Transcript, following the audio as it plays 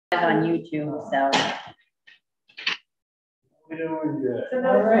on YouTube, so.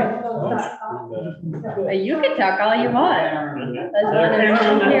 All right. But you can talk all you want. As long as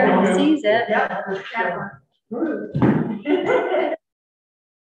someone here who sees it. Yeah, right.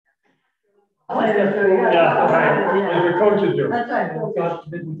 The coaches do. That's right. God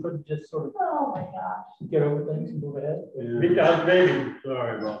forbid we couldn't just sort of. Oh my gosh. Get over things and move ahead. Because baby,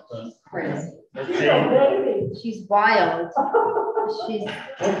 sorry about that. Crazy. She's a baby. She's wild. She's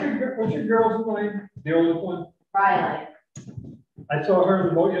What's your girl's name? The oldest one? Riley. I saw her in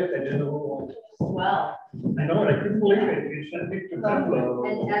the boat yesterday. I didn't know who it was. Well. I know it. I couldn't believe it. You sent me to Buffalo.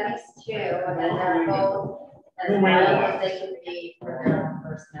 And Debbie's too, and then they're both as wild as they can be for their own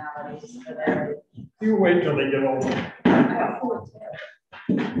personalities. For their... You wait till they get older.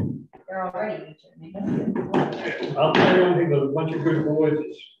 They're already each. I'll tell you one thing, there's a bunch of good boys.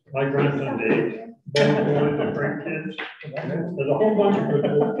 My grandson Dave, both boys are great kids. There's a whole bunch of good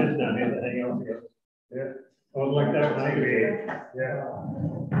little kids down here that hang out together. Yeah. I was like that when I was yeah.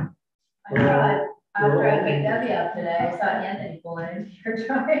 I tried to pick Debbie up today. I saw Anthony pulling into your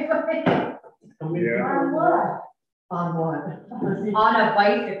driveway. Yeah. On what? On what? On a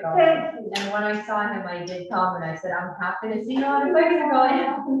bicycle. And when I saw him, I did comment. I said, I'm happy to see you on a bicycle. I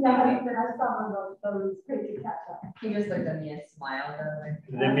saw one of those crazy cats. He just looked at me and smiled.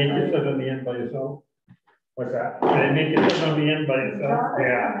 Did they make you sit on the end by yourself? What's that? Did they make you sit on the end by yourself?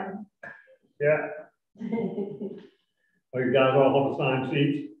 Yeah. Yeah. Oh, you guys all have assigned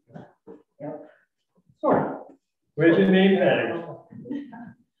seats? Yep. Sure. Where's your name tag?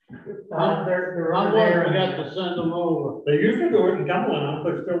 They're on there. We got to send them over. They used to do it in Cumberland. I'm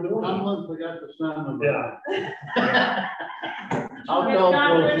still doing it. Cumberland, we got to send them. Yeah. I'll tell Bill.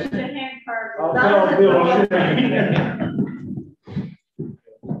 I'll tell Bill.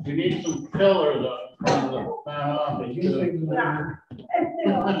 We need some fillers on the town office.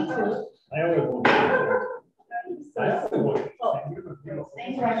 I always want to.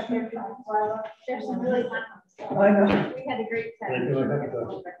 There's some really fun ones. I know. We had a great time.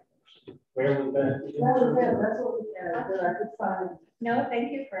 Where was that? That was it. That's what we had. That I could find. No, thank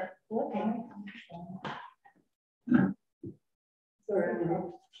you for looking. Sorry.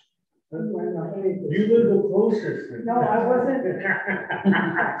 You live the closest. No, I wasn't.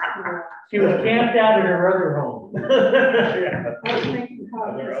 She was camped out at her other home. I was making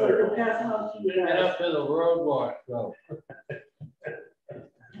copies, so I could pass them on to you Get guys. up to the roadblock, though.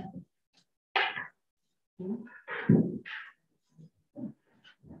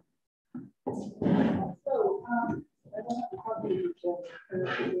 So,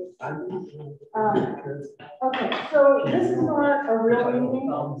 okay, so this is not a real meeting,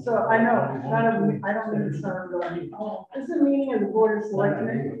 so I know, I don't mean it's not a real meeting. This is a meeting of the Board of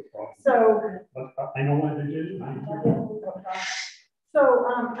Selectmen. So, I know what it is. so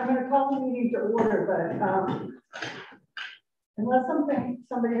I'm going to call the meeting to order, but unless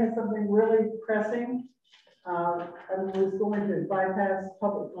somebody has something really pressing, I was going to bypass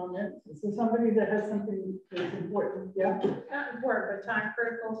public comment. Is there somebody that has something that's important? Yeah. Not important, but time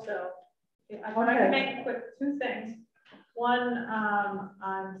critical. So I can make it quick. Two things. One,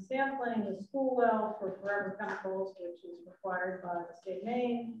 I'm sampling the school well for forever chemicals, which is required by the state of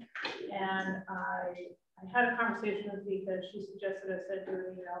Maine. And I had a conversation with Vika. She suggested I send you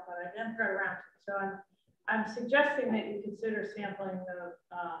an email, but I didn't get around to it. So I'm suggesting that you consider sampling the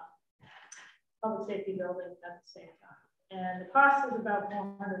public safety building at the same time. And the cost is about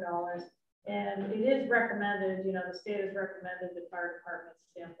 $400. And it is recommended, you know, the state has recommended the fire departments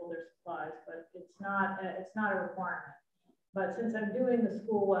sample their supplies, but it's not a requirement. But since I'm doing the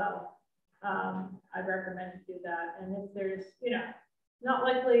school well, I'd recommend you do that. And if there's, you know, not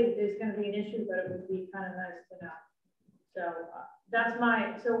likely there's going to be an issue, but it would be kind of nice to know. So that's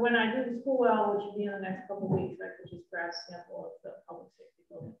so when I do the school well, which will be in the next couple of weeks, I could just grab a sample of the public safety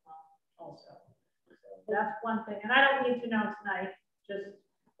building also. So that's one thing. And I don't need to know tonight, just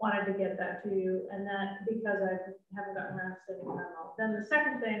wanted to get that to you. And then because I haven't gotten around to sending a memo. Then the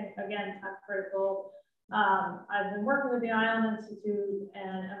second thing, again, time critical. I've been working with the Island Institute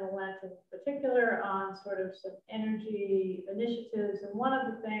and Emma Lent in particular on sort of some energy initiatives. And one of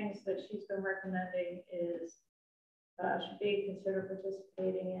the things that she's been recommending is should be consider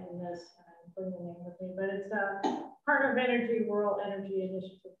participating in this, and I'm putting the name with me, but it's a Partner of Energy Rural Energy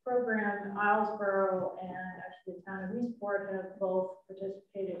Initiative Program. Islesboro and actually the town of Eastport have both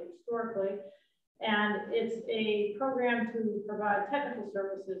participated historically. And it's a program to provide technical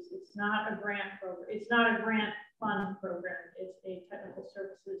services. It's not a grant program. It's not a grant fund program. It's a technical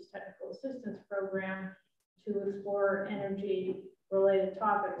services, technical assistance program to explore energy related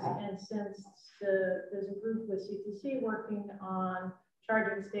topics. And since there's a group with CTC working on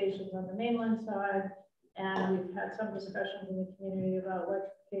charging stations on the mainland side. And we've had some discussions in the community about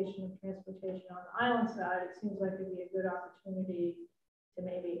electrification of transportation on the island side. It seems like it'd be a good opportunity to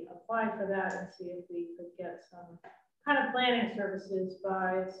maybe apply for that and see if we could get some kind of planning services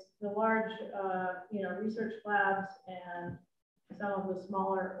by the large, research labs and some of the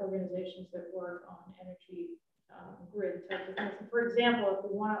smaller organizations that work on energy grid type of things. So for example, if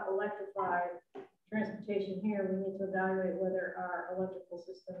we want to electrify transportation here, we need to evaluate whether our electrical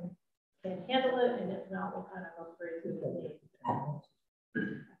system can handle it, and if not, what kind of upgrades we will need.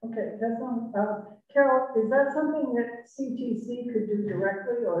 Okay, that's one. Carol, is that something that CTC could do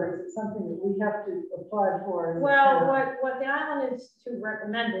directly, or is it something that we have to apply for? Well, what the island is to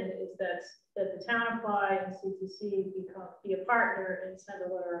recommend it is that the town apply and CTC be a partner and send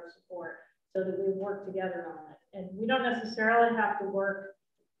a letter of support so that we work together on it. And we don't necessarily have to work,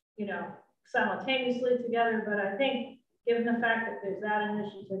 simultaneously together, but I think given the fact that there's that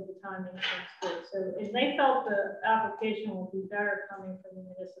initiative, the timing seems good. So, and they felt the application will be better coming from the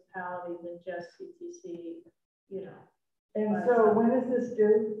municipality than just CTC, And so when is this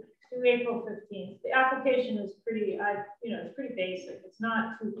due? To April 15th. The application is pretty, it's pretty basic. It's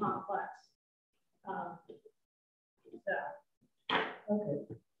not too complex. Okay.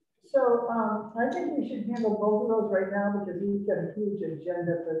 So I think we should handle both of those right now because we've got a huge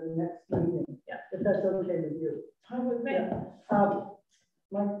agenda for the next meeting. Yeah. If that's okay with you. Fine with me. Yeah.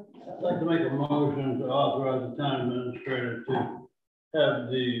 Mike? I'd like to make a motion to authorize the town administrator to have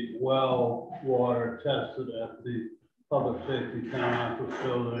the well water tested at the public safety town office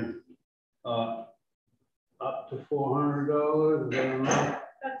building, up to $400, is that enough?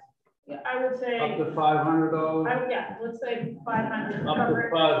 Yeah, I would say. Up to $500? Yeah, let's say 500. Up to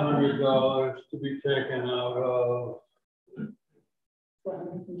 $500 to be taken out of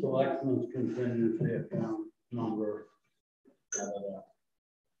Selectmen's contingency account number.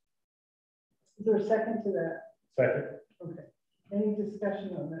 Is there a second to that? Second. Okay. Any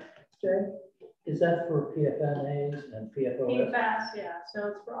discussion on that? Jay? Is that for PFNAs and PFOS? PFAS, yeah. So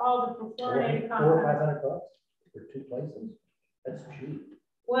it's for all the perfluorinated $400 or compounds. $500 for 2 places? That's cheap.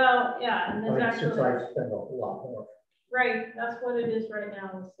 Well, yeah, and there's Since actually, I spend a lot more. right, that's what it is right now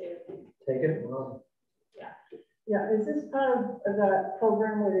in the state of Maine. Take it, run. Yeah, is this part of that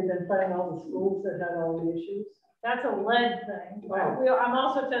program where they've been finding all the schools that had all the issues? That's a lead thing. Oh. I'm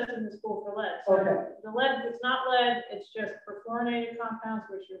also testing the school for lead. So Okay. the lead, it's not lead, it's just perfluorinated compounds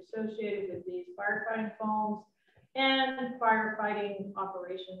which are associated with these firefighting foams and firefighting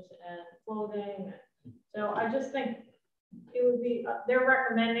operations and clothing. So I just think it would be, they're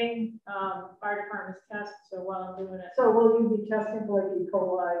recommending fire departments test. So while I'm doing it. So will you be testing for like E.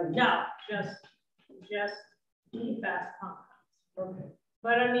 coli? And No, just PFAS compounds. okay.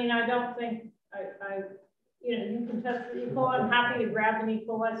 But I mean, I don't think you can test for E. coli. I'm happy to grab an E.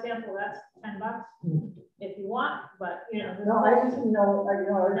 coli sample. That's $10 if you want, but No, I just didn't know. I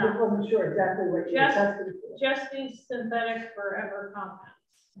just wasn't sure exactly what you were testing for. just these synthetic forever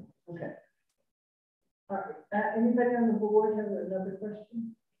compounds. Okay. All right. Anybody on the board have another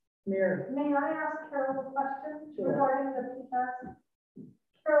question? Mary? May I ask Carol a question Sure. regarding the PFAS?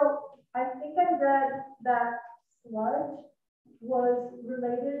 Carol, I think I read that sludge was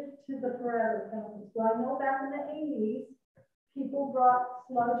related to the forever chemicals. So I know back in the 80s, people brought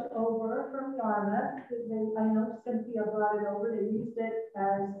sludge over from Yarmouth. I know Cynthia brought it over. They used it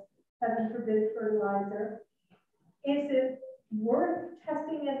as, heaven forbid, fertilizer. Is it worth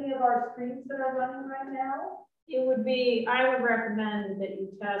testing any of our streams that are running right now? I would recommend that you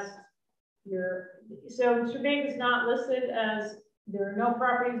test so Chebig is not listed as, there are no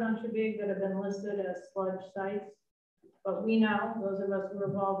properties on Chebig that have been listed as sludge sites. But we know, those of us who were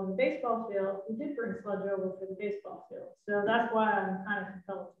involved in the baseball field, we did bring sludge over for the baseball field. So that's why I'm kind of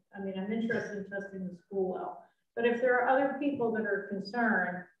compelled. I mean, I'm interested in testing the school well. But if there are other people that are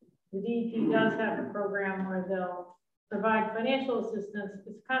concerned, the DEP does have a program where they'll provide financial assistance.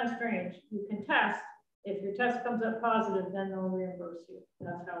 It's kind of strange. You can test. If your test comes up positive, then they'll reimburse you.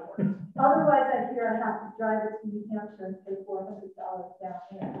 That's how it works. Otherwise, I hear I have to drive it to New Hampshire and pay $400 down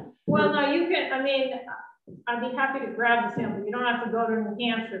here. Well, no, you can, I mean, I'd be happy to grab the sample. You don't have to go to New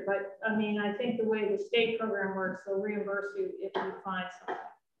Hampshire, but I mean, I think the way the state program works, they'll reimburse you if you find something,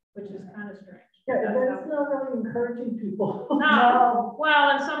 which is kind of strange. Yeah, that's not really encouraging people. No,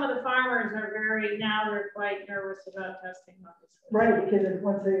 well, and some of the farmers are they're quite nervous about testing, obviously. Right, because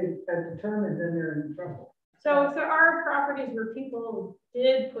once they are determined, then they're in trouble. So if there are properties where people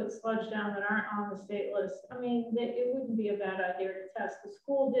did put sludge down that aren't on the state list, I mean, it wouldn't be a bad idea to test. The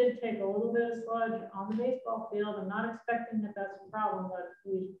school did take a little bit of sludge on the baseball field. I'm not expecting that that's a problem, but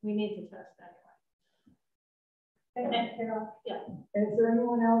we need to test anyway. And Carol, yeah. Is there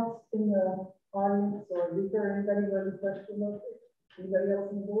anyone else in the audience or is there anybody with a question about this? Anybody else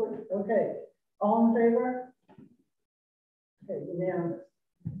on the board? Okay, all in favor? Okay, unanimous.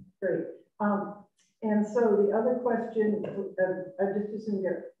 Great. And so the other question, I just assume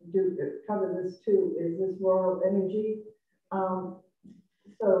cover this too, is this rural energy. So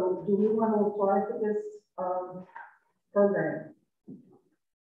do we want to apply for this program?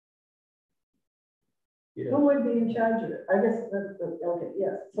 Yeah. Who would be in charge of it? I guess that's, okay,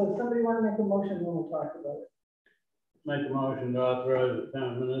 yes. So if somebody want to make a motion, then we'll talk about it. Make a motion to authorize the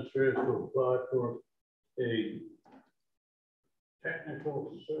town administrator to apply for a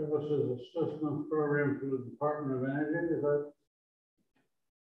technical services assistance program through the Department of Energy.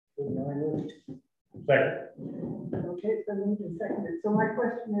 Is that? Second. Okay, so moved and seconded. So my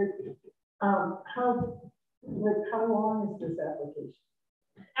question is, how long is this application?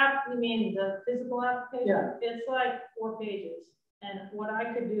 You mean the physical application? Yeah. It's like 4 pages. And what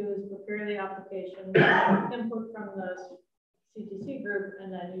I could do is prepare the application, input from the CTC group,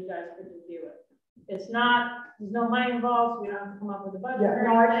 and then you guys could review it. It's not, there's no money involved, so we don't have to come up with a budget Yeah, or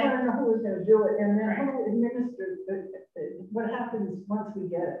no, I just anything. want to know who is going to do it, and then Right. who administers it. What happens once we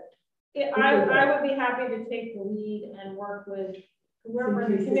get it? I would be happy to take the lead and work with whoever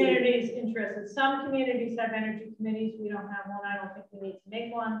the CTC. community is interested. Some communities have energy committees. We don't have one. I don't think we need to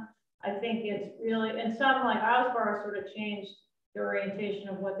make one. I think it's really, and some like Osbar sort of changed the orientation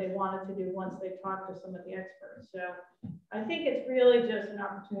of what they wanted to do once they talked to some of the experts. So I think it's really just an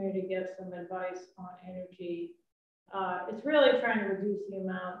opportunity to get some advice on energy. It's really trying to reduce the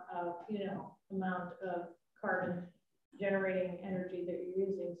amount of carbon generating energy that you're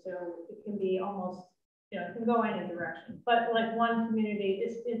using. So it can be almost, it can go any direction. But like one community,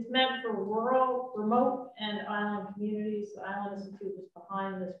 it's meant for rural, remote, and island communities. The Island Institute was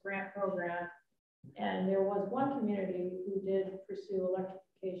behind this grant program. And there was one community who did pursue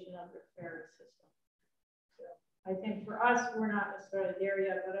electrification of their ferry system. So I think for us, we're not necessarily there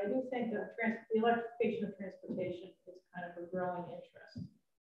yet, but I do think that the electrification of transportation is kind of a growing interest.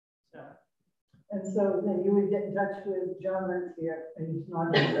 So. And so then you would get in touch with John Rentz here, and he's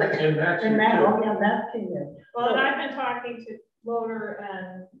not in there. And Max. And Matt, oh yeah, Matt came in. Well, and I've been talking to Loader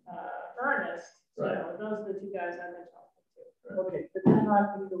and Ernest. So Right. those are the 2 guys I've been talking to. Okay, but they're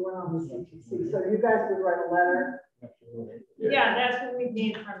not the one on the CTC. So you guys would write a letter. Yeah, that's what we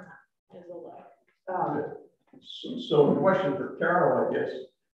need from them, is a letter. So the question for Carol, I guess,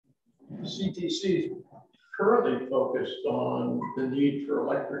 CTC is currently focused on the need for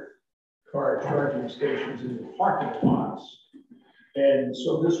electric car charging stations in the parking lots. And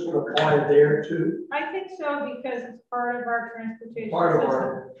so this would apply there too? I think so, because it's part of our transportation Part of system.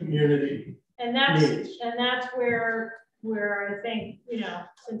 our community And that's needs. where I think,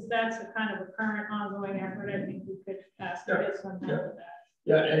 since that's a kind of a current ongoing effort, I think we could ask to get some help with that.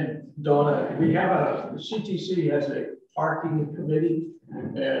 Yeah, and Donna, we have the CTC has a parking committee,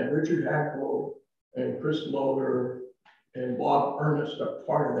 and Richard Hackle and Chris Loder and Bob Ernest are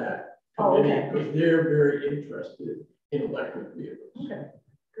part of that committee, okay. because they're very interested in electric vehicles. Okay,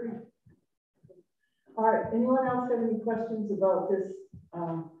 great. All right, anyone else have any questions about this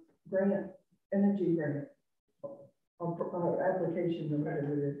grant, energy grant? Application or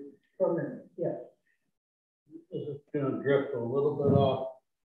whatever it is, program, yeah. This is going to drift a little bit off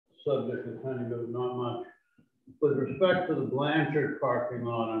subject, a tiny bit, not much. With respect to the Blanchard parking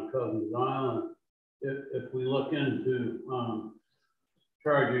lot on Cousins Island, if we look into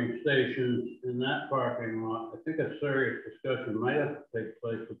charging stations in that parking lot, I think a serious discussion might have to take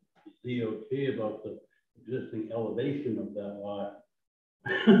place with the DOT about the existing elevation of that lot,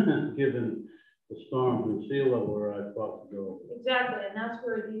 given the storms and sea level where I thought to go. Exactly, and that's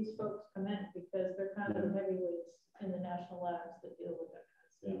where these folks come in, because they're kind of the heavyweights in the national labs that deal with that kind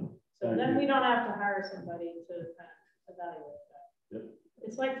of stuff. So then we don't have to hire somebody to kind of evaluate that. Yep.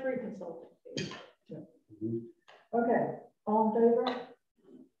 It's like free consulting. Okay, all in favor?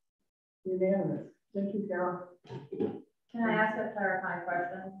 Unanimous. Thank you, Carol. Can I ask a clarifying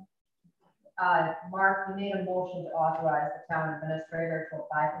question? Mark, you made a motion to authorize the town administrator to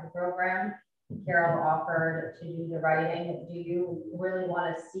apply for the program. Carol offered to do the writing. Do you really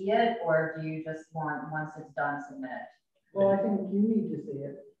want to see it, or do you just want, once it's done, submit it? Well, I think you need to see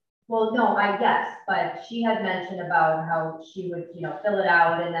it. Well, no, I guess, but she had mentioned about how she would, fill it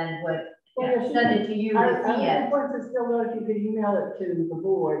out and then would send it to you to see it. Once it's filled out, if you could email it to the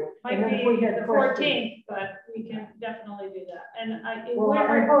board. Might And then if be we had the questions- 14th, but we can definitely do that. And Well,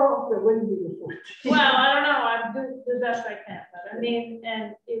 I hope it wouldn't be the 14th. well, I don't know, I'm doing the best I can, but I mean,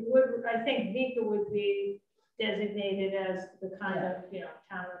 and it would, I think Vika would be designated as the kind of,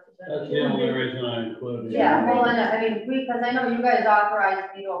 town That's representative. the only reason I included it. Yeah, well, and I mean, because I know you guys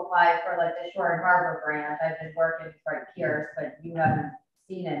authorized me to apply for like the Shore and Harbor grant. I've been working for Pierce, but you haven't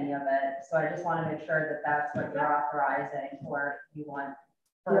seen any of it. So I just want to make sure that that's what you're authorizing, or you want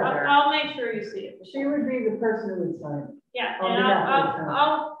further. I'll make sure you see it. She would be the person who would sign it. Yeah, On and behalf of the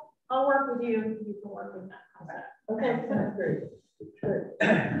town. I'll work with you. You can work with that. How's that? Okay, sounds great. Good.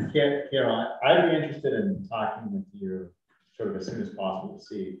 Carol, I'd be interested in talking with you sort of as soon as possible to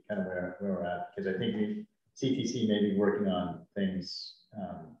see kind of where we're at, because I think CTC may be working on things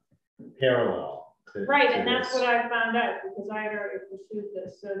parallel to. Right, to and that's this. what I found out, because I had already pursued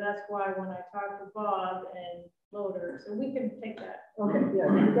this, so that's why when I talked to Bob and Loader, so we can take that. Okay,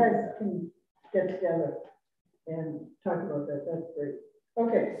 yeah, you guys can get together and talk about that. That's great.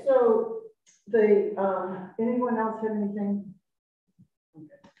 Okay, so anyone else have anything?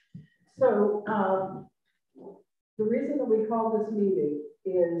 Okay. So the reason that we call this meeting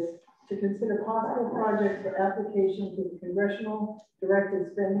is to consider possible projects for application to the Congressional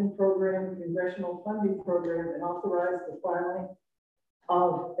Directed Spending Program, Congressional Funding Program, and authorize the filing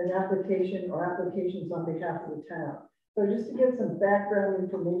of an application or applications on behalf of the town. So just to get some background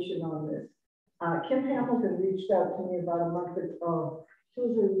information on this, Kim Hamilton reached out to me about a month ago, 2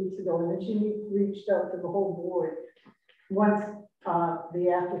 or 3 weeks ago, and then she reached out to the whole board once the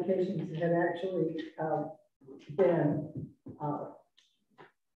applications had actually been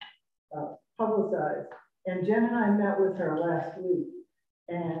publicized. And Jen and I met with her last week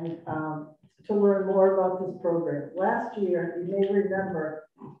and to learn more about this program. Last year, you may remember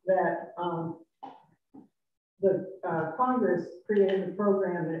that the Congress created a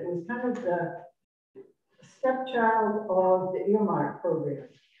program, and it was kind of the stepchild of the earmark program,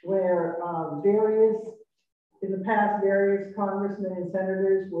 where in the past, various congressmen and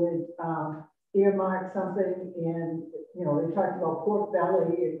senators would earmark something, and they talked about pork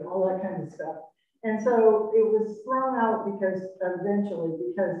belly and all that kind of stuff. And so it was thrown out because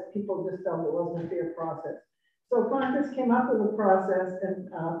people just felt it wasn't a fair process. So Congress came up with a process, and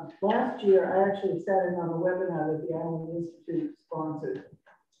last year I actually sat in on a webinar that the Island Institute sponsored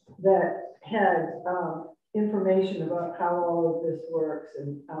that had information about how all of this works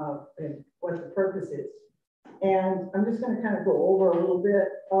and what the purpose is. And I'm just going to kind of go over a little bit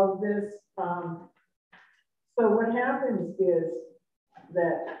of this. So what happens is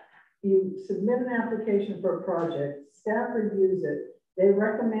that you submit an application for a project, staff reviews it, they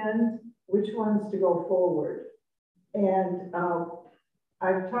recommend which ones to go forward. And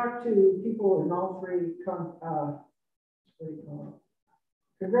I've talked to people in all three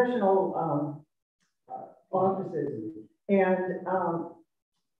congressional offices, and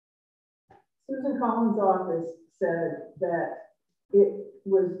Susan Collins' office said that it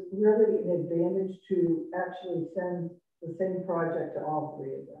was really an advantage to actually send the same project to all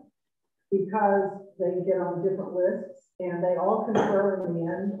three of them, because they get on different lists and they all confer in the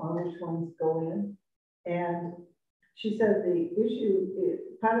end on which ones go in. And she said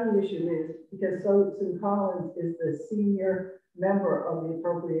part of the issue is because Susan Collins is the senior member of the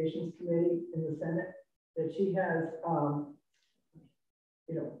Appropriations Committee in the Senate, that she has,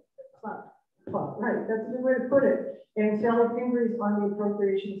 club, right, that's a good way to put it. And Sally Pingree is on the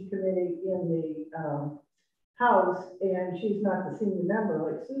Appropriations Committee in the House, and she's not the senior member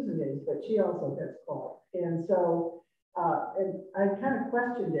like Susan is, but she also gets called. And so, and I kind of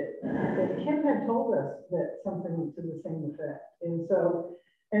questioned it. And Kim had told us that something to the same effect. And so,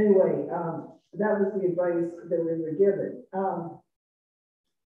 anyway, that was the advice that we were given.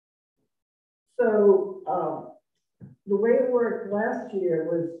 The way it worked last year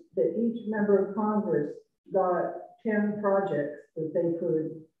was that each member of Congress got 10 projects that they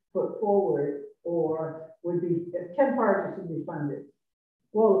could put forward, or would be 10 projects would be funded.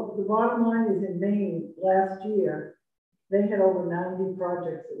 Well, the bottom line is in Maine last year, they had over 90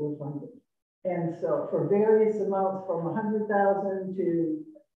 projects that were funded. And so for various amounts from 100,000 to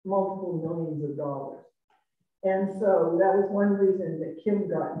multiple millions of dollars. And so that was one reason that Kim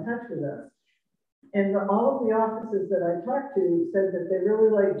got in touch with us. And all of the offices that I talked to said that they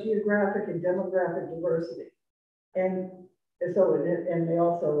really like geographic and demographic diversity. And so, and they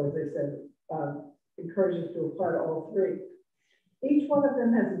also, as I said, encourage us to apply to all three. Each one of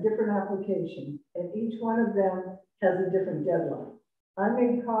them has a different application, and each one of them has a different deadline. I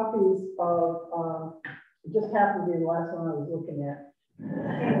made copies of, it just happened to be the last one I was looking at,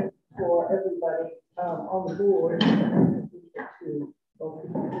 for everybody on the board.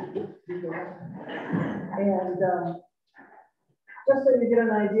 And just so you get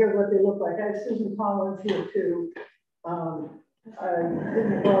an idea of what they look like, I have Susan Collins here too. I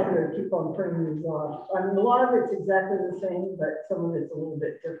didn't bother to keep on printing these off. I mean, a lot of it's exactly the same, but some of it's a little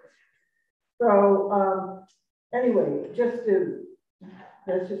bit different. So anyway,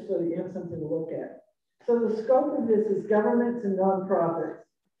 that's just so you have something to look at. So the scope of this is governments and nonprofits.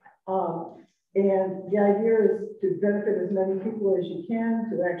 And the idea is to benefit as many people as you can,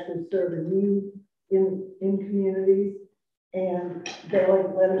 to actually serve a need in communities. And they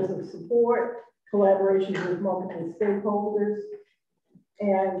like letters of support, collaboration with multiple stakeholders.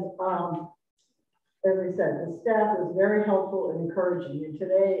 And as I said, the staff was very helpful and encouraging. And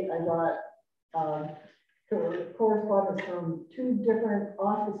today I got correspondence from 2 different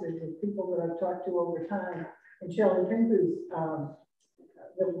offices of people that I've talked to over time. And Shelley Pinker's,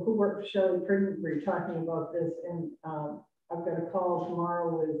 who worked for Shelley Pinker, talking about this. And I've got a call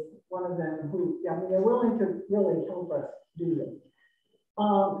tomorrow with one of them who, I mean, they're willing to really help us do this.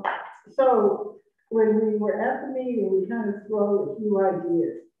 So when we were at the meeting, we kind of threw a few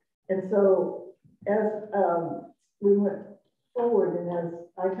ideas. And so as we went forward, and as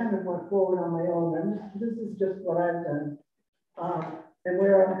I kind of went forward on my own, and this is just what I've done and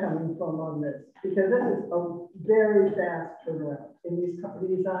where I'm coming from on this, because this is a very fast turnaround, and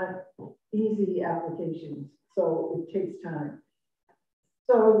these aren't easy applications, so it takes time.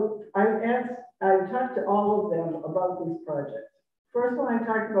 So I talked to all of them about these projects. First one I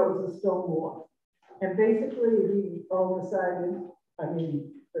talked about was the stone wall. And basically we all decided, I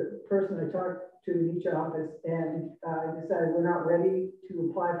mean, the person I talked to in each office, and decided we're not ready to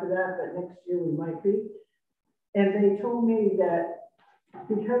apply for that, but next year we might be. And they told me that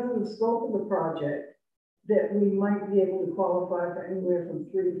because of the scope of the project, that we might be able to qualify for anywhere from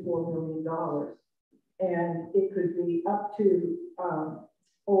 $3 to $4 million. And it could be up to,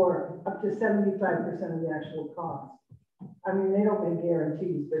 or up to 75% of the actual cost. I mean, they don't make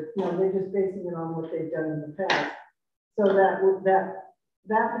guarantees, but you know, they're just basing it on what they've done in the past. So that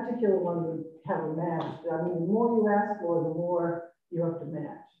particular one would have a match. I mean, the more you ask for, the more you have to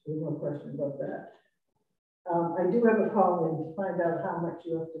match. There's no question about that. I do have a call in to find out how much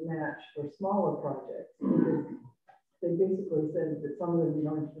you have to match for smaller projects. Because they basically said that some of them you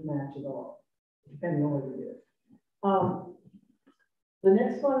don't have to match at all, depending on what it is. The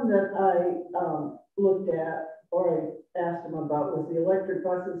next one that I looked at, or I asked them about, was the electric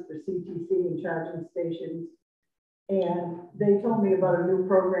buses for CTC and charging stations. And they told me about a new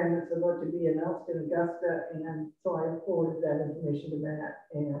program that's about to be announced in Augusta. And so I forwarded that information to Matt.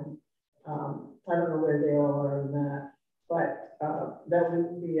 And I don't know where they all are in that, but that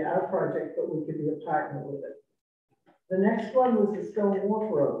wouldn't be our project, but we could be a partner with it. The next one was the Stone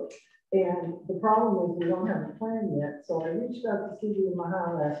Wharf Road. And the problem is we don't have a plan yet. So I reached out to CB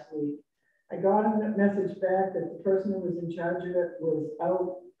Mahal last week. I got a message back that the person who was in charge of it was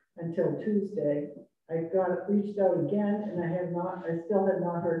out until Tuesday. I reached out again, and I still had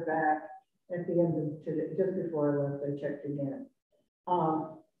not heard back at the end of today. Just before I left, I checked again.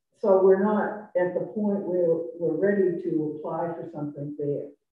 So we're not at the point where we're ready to apply for something there.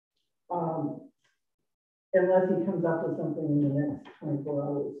 Unless he comes up with something in the next 24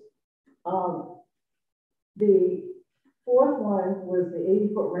 hours. The fourth one was the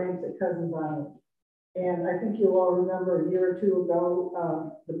 80-foot ramps at Cousins Island. And I think you'll all remember a year or two ago,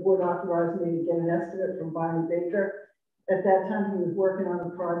 the board authorized me to get an estimate from Barney Baker. At that time, he was working on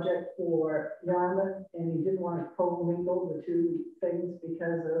a project for Yarmouth, and he didn't want to commingle the two things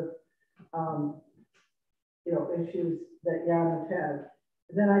because of, you know, issues that Yarmouth had.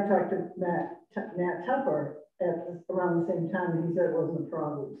 Then I talked to Matt Tupper around the same time, and he said it wasn't a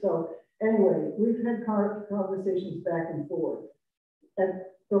problem. So anyway, we've had conversations back and forth. And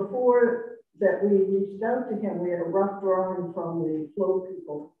before that we reached out to him, we had a rough drawing from the flow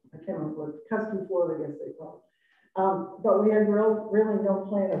people. I can't remember what, custom flow, I guess they call it. But we had really no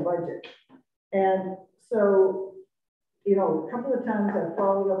plan or budget. And so, you know, a couple of times I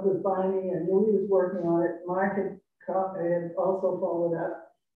followed up with Bonnie, and knew he was working on it. Mark had also followed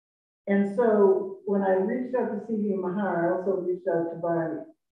up. And so when I reached out to C.V. Mahar, I also reached out to Bonnie.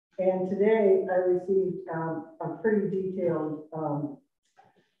 And today I received a pretty detailed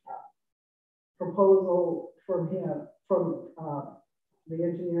proposal from him, from the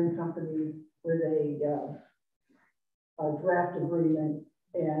engineering company, with a draft agreement.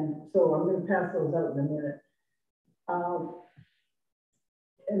 And so I'm going to pass those out in a minute.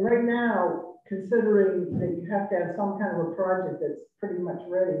 And right now, considering that you have to have some kind of a project that's pretty much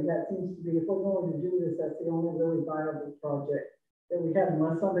ready, that seems to be, if we're going to do this, that's the only really viable project that we have,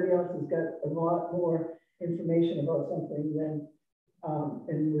 unless somebody else has got a lot more information about something than,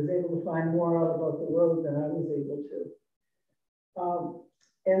 and was able to find more out about the road than I was able to.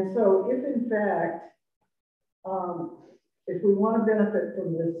 And so if in fact, if we want to benefit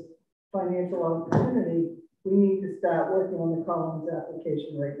from this financial opportunity, we need to start working on the Collins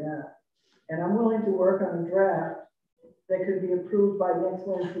application right now. And I'm willing to work on a draft that could be approved by next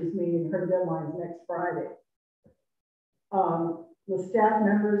Wednesday's meeting. Her deadline is next Friday. The staff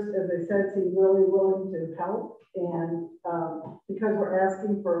members, as I said, seem really willing to help. And because we're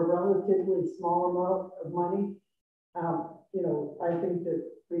asking for a relatively small amount of money, you know, I think that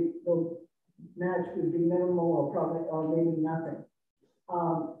the match would be minimal or probably, or maybe nothing.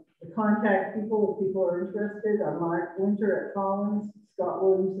 The contact people, if people are interested, are Mark Winter at Collins, Scott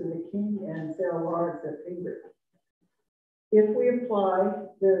Williamson at King, and Sarah Lawrence at Finger. If we apply,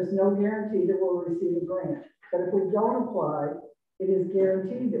 there is no guarantee that we'll receive a grant. But if we don't apply, it is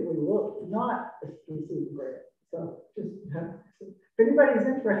guaranteed that we will not receive a grant. So just, if anybody's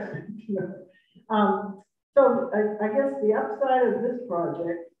interested, you know. So I guess the upside of this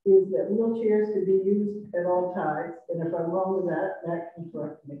project is that wheelchairs could be used at all tides. And if I'm wrong with that, Matt can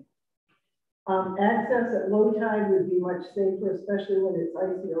correct me. Access at low tide would be much safer, especially when it's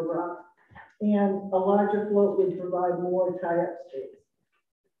icy or rough. And a larger float would provide more tie-up space.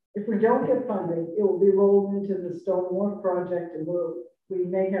 If we don't get funding, it will be rolled into the Stone Wharf project, and we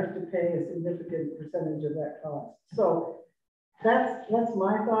may have to pay a significant percentage of that cost. So that's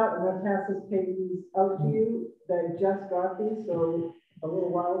my thought, and I'll pass this pages out to you. I just got these so a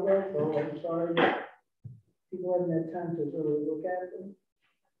little while ago, so I'm sorry that people haven't had time to really look at them.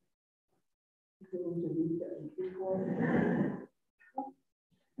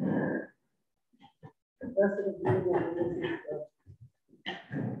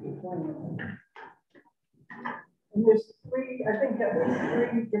 And there's three, I think at least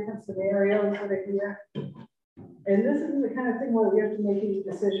three different scenarios that are here. And this is the kind of thing where we have to make these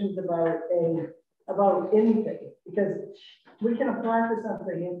decisions about anything, because we can apply for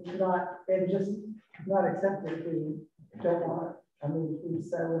something and just not accept it if we don't want it. I mean, if we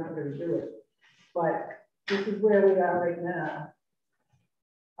decide we're not going to do it. But this is where we are right now.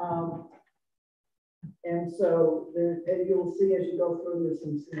 And so and you'll see as you go through, there's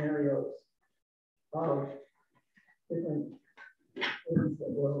some scenarios of different things that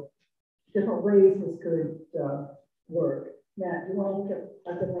will, different ways this could work. Matt, do you want to look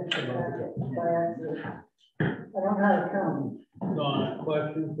at the next packet by accident? I don't know how to count. Don, a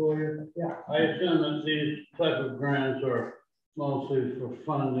question for you. Yeah. I assume that these type of grants are mostly for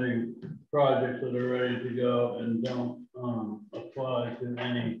funding projects that are ready to go and don't apply to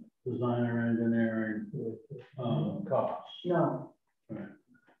any design or engineering costs. No. Right.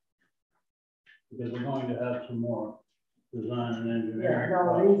 Because we're going to have some more design and engineering. Yeah, no,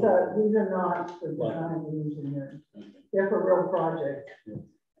 these are not for design and engineering. Okay. They're for real projects. Yeah.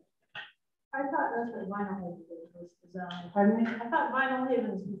 I thought that's what Vinyl Haven was design. Pardon me? I thought Vinyl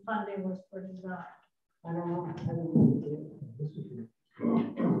Haven's funding was for design. I don't know. I don't know.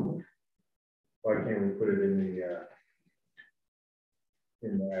 Why can't we put it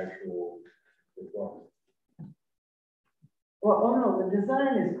in the actual report? Well, oh no, the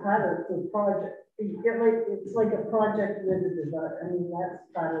design is part of the project. It's like a project with a design. I mean, that's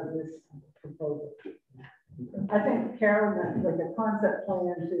part of this proposal. I think Carol meant like a concept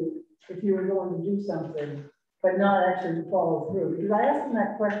plan to, if you were going to do something, but not actually follow through. Because I asked them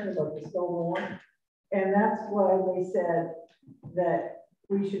that question about the stone wall, and that's why they said that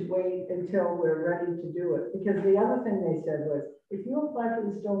we should wait until we're ready to do it. Because the other thing they said was, if you apply for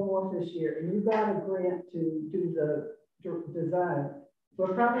the stone wall this year and you got a grant to do the design,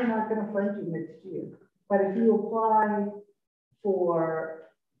 we're probably not going to fund you next year. But if you apply for,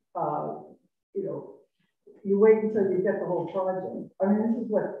 you know, you wait until you get the whole project. I mean, this is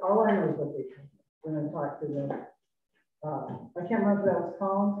what, all I know is what they told me when I talked to them. I can't remember if that was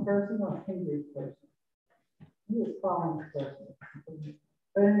Collins' person or Henry's person. He was Collins' person.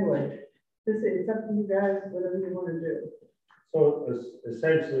 But anyway, it's up to you guys, whatever you want to do. So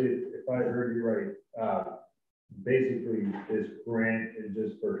essentially, if I heard you right, basically this grant is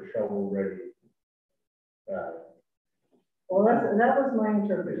just for shovel ready. Well, that was my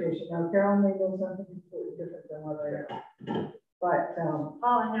interpretation. Now, Carol may know something completely different than what I know. But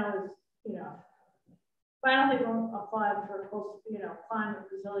all I know is, you know, Vinyl Haven applied for coastal, you know, climate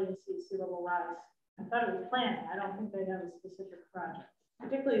resiliency, sea level rise. I thought it was planning. I don't think they'd have a specific project,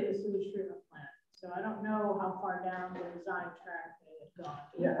 particularly the sewage treatment plant. So I don't know how far down the design track they had gone.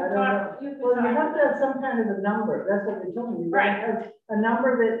 Yeah, I don't know. Well, you have to have some kind of a number. That's what they told me. You have a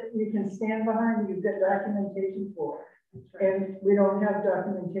number that you can stand behind, you get documentation for. Right. And we don't have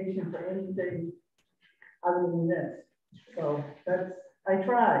documentation for anything other than this. So that's, I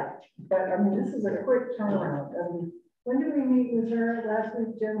tried. But I mean, this is a quick turnaround. I mean, when did we meet with her last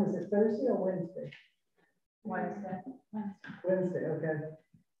week, Jen? Was it Thursday or Wednesday? Wednesday, okay.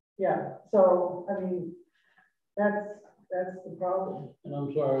 Yeah, so, I mean, that's the problem. And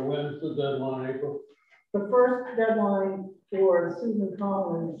I'm sorry, when's the deadline, April? The first deadline for Susan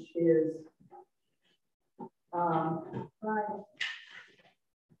Collins is Friday.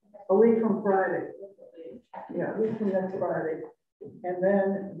 A week from Friday. Yeah, a week from next Friday. And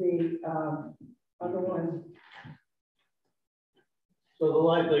then the other one. So the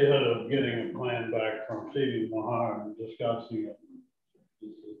likelihood of getting a plan back from Stevie Mahar and discussing it.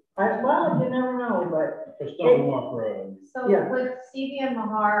 Well, you never know, but. For Stonewalk Road. So Yeah. with Stevie and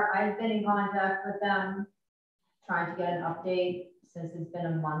Mahar, I've been in contact with them, trying to get an update since it's been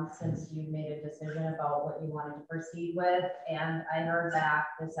a month since you made a decision about what you wanted to proceed with. And I heard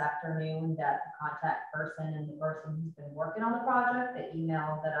back this afternoon that the contact person and the person who's been working on the project, the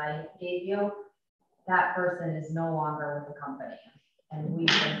email that I gave you, that person is no longer with the company. And we've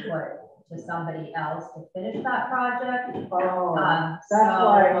been put to somebody else to finish that project. Oh, that's so,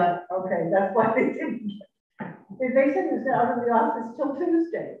 why, okay, that's why they didn't. They said it was out of the office till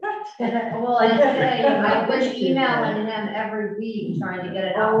Tuesday. Well, and today I've been emailing him every week trying to get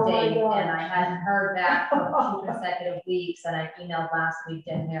an update, and I hadn't heard back for 2 consecutive weeks. And I emailed last week,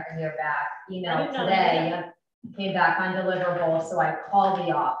 didn't hear back. Emailed today, came back undeliverable. So I called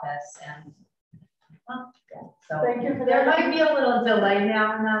the office, and so Thank you for there that. might be a little delay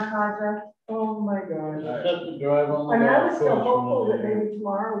now in that project. Oh my gosh. Just to drive on the. I mean, I was still golf hopeful course that maybe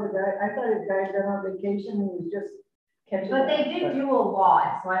tomorrow the guy, I thought his guy got on vacation and was just catching But up. they did do a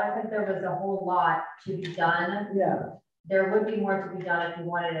lot, so I don't think there was a whole lot to be done. Yeah, There would be more to be done if you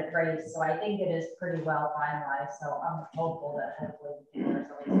wanted it raised, so I think it is pretty well finalized, so I'm hopeful that hopefully we can work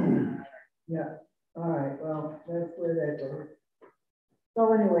something later. yeah. All right, well, that's where that goes.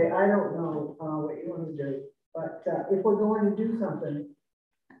 So anyway, I don't know what you want to do, but if we're going to do something,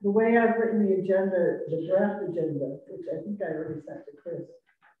 the way I've written the agenda, the draft agenda, which I think I already sent to Chris,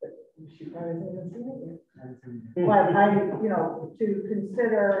 but she probably hasn't even seen it yet. But I, to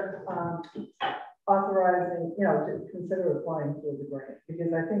consider authorizing, to consider applying for the grant,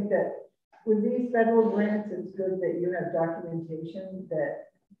 because I think that with these federal grants, it's good that you have documentation that,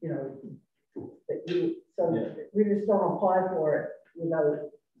 that you, so we just don't apply for it without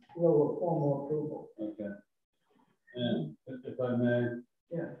real formal approval. Okay. And if I may.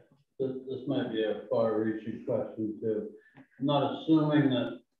 Yeah. This might be a far-reaching question too. I'm not assuming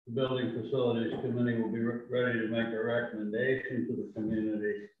that the Building Facilities Committee will be ready to make a recommendation to the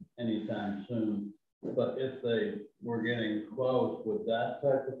community anytime soon. But if they were getting close with that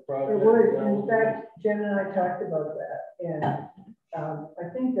type of project. It would. In fact, Jen and I talked about that. And I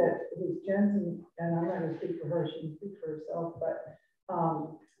think that it was Jen's, and I'm not going to speak for her, she can speak for herself, but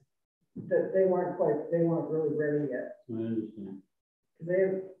that they weren't really ready yet. I understand.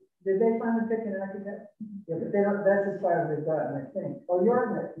 Did they finally pick an architect? Yeah, but they don't, that's as far as they've gotten, I think. Oh, you're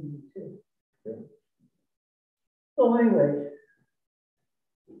on that team too. Yeah. So anyway,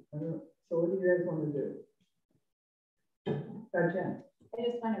 so what do you guys want to do? Jen. I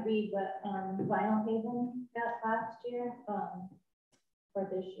just want to read what Vinyl Haven got last year, or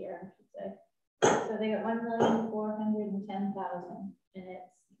this year, I should say. So they got $1,410,000, and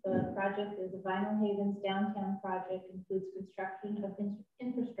the project is the Vinyl Havens downtown project, includes construction of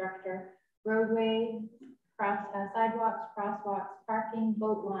infrastructure, roadway, sidewalks, crosswalks, parking,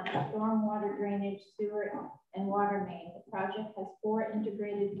 boat launch, stormwater drainage, sewer, and water main. The project has 4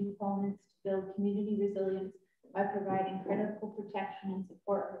 integrated components to build community resilience by providing critical protection and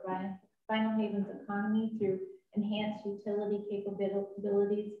support for Vinyl Haven's economy through enhanced utility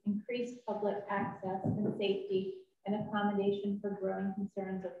capabilities, increased public access and safety, and accommodation for growing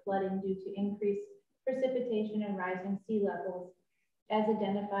concerns of flooding due to increased precipitation and rising sea levels, as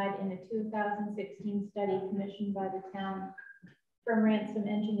identified in a 2016 study commissioned by the town from Ransom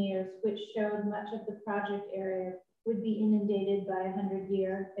Engineers, which showed much of the project area would be inundated by a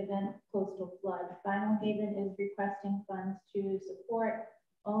 100-year event coastal flood. Vinyl Haven is requesting funds to support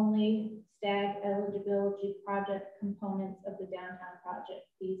only STAG eligibility project components of the downtown project.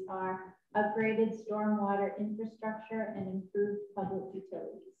 These are upgraded stormwater infrastructure and improved public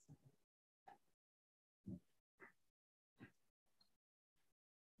utilities.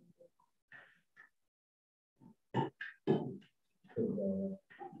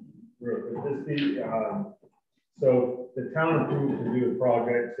 So the town approved to do a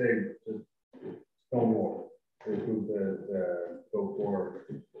project, say, just Stonewall, they approved the go for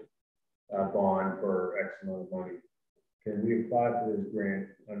a bond for X amount of money. Can we apply for this grant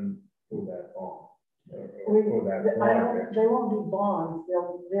and for that bond? They won't do bonds.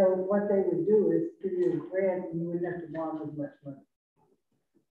 What they would do is give you a grant and you wouldn't have to bond as much money.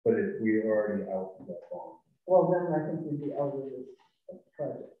 But if we already out for that bond. well, then I think we'd be out of this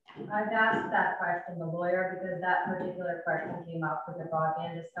project. I've asked that question, the lawyer, because that particular question came up with the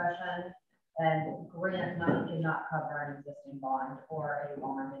broadband discussion, and grant money cannot cover an existing bond or a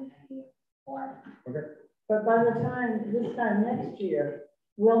bond in any form. Okay. But by the time, this time next year,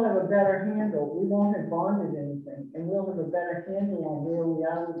 we'll have a better handle. We won't have bonded anything, and we'll have a better handle on where we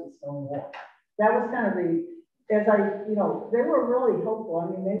are with the stone wall. That was kind of the, as I, you know, they were really hopeful. I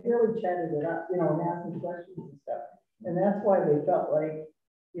mean, they really chatted it up, you know, and asked me questions and stuff. And that's why they felt like,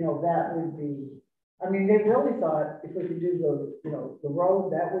 you know, that would be, I mean, they really thought if we could do the, you know, the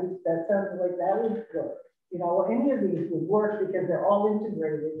road, that sounded like that would work. You know, any of these would work because they're all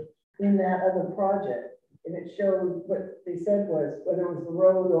integrated in that other project. And it showed what they said was, whether it was the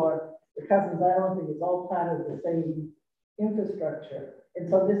road or the Cousins Island thing, it's all part of the same infrastructure. And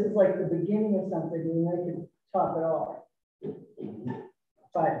so this is like the beginning of something, and they can top it off.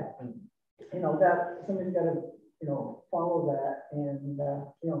 But, you know, that somebody's got to, you know, follow that. And,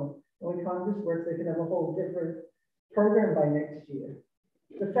 you know, when Congress works, they can have a whole different program by next year.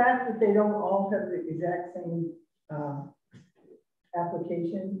 The fact that they don't all have the exact same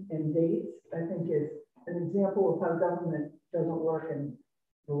application and dates, I think is an example of how government doesn't work in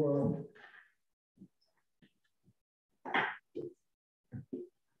the world.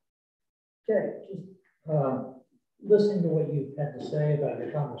 Okay. Listening to what you've had to say about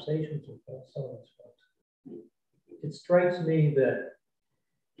your conversations with some of those folks, it strikes me that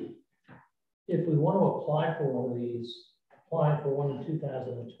if we want to apply for one of these, applying for one in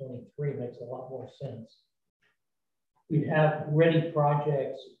 2023 makes a lot more sense. We'd have ready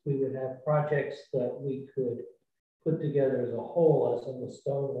projects. We would have projects that we could put together as a whole, as in the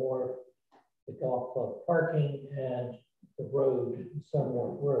Stone Wharf, the golf club parking, and the road, Stone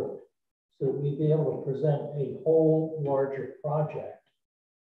Wharf Road. So that we'd be able to present a whole larger project.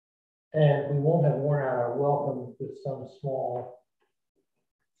 And we won't have worn out our welcome with some small,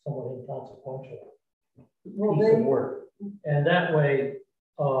 somewhat inconsequential piece of work. And that way,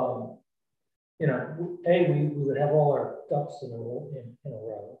 you know, we would have all our ducks in a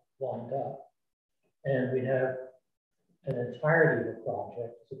row lined up, and we'd have an entirety of the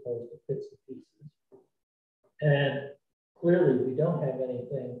project as opposed to bits and pieces. And clearly, we don't have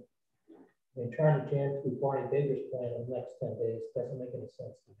anything. I mean, trying to jam through Barney Baker's plan in the next 10 days doesn't make any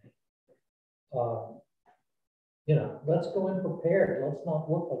sense to me. You know, let's go in prepared. Let's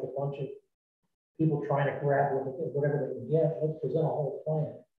not look like a bunch of people trying to grab whatever they can get. Let's present a whole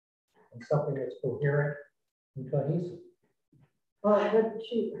plan and something that's coherent and cohesive. But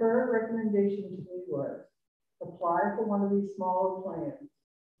her recommendation to me was apply for one of these smaller plans,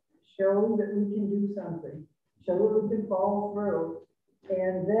 show that we can do something, show that we can follow through,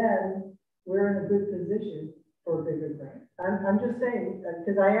 and then we're in a good position for a bigger grant. I'm just saying,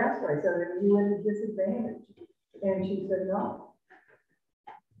 because I asked her, I said, are you at a disadvantage? And she said, no.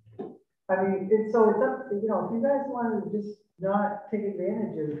 I mean, it's up, you know, if you guys want to just not take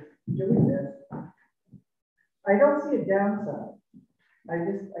advantage of doing this, I don't see a downside. I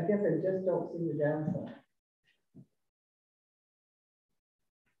guess I just don't see the downside.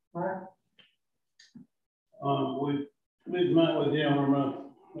 Mark? We've met with the owner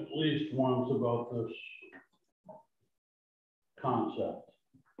at least once about this concept.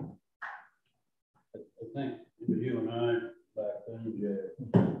 I think it was you and I back then, Jay.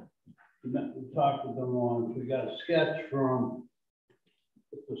 We talked with them once. We got a sketch from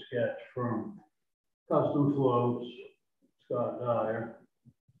Custom Floats, Scott Dyer.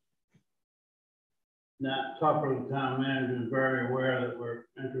 Nat Tupper, the town manager, is very aware that we're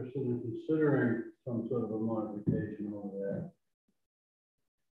interested in considering some sort of a modification over there.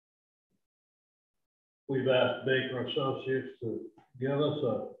 We've asked Baker Associates to give us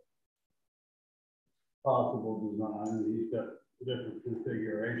a possible design. He's got different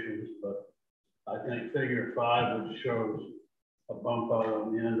configurations, but I think figure 5, which shows a bump out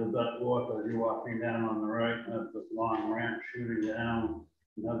on the end of that wharf as you're walking down on the right, and have this long ramp shooting down,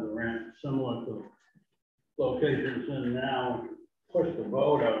 and have the ramp similar to locations in now, push the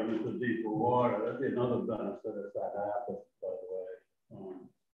boat out into deeper water. That'd be another benefit if that happens, by the way.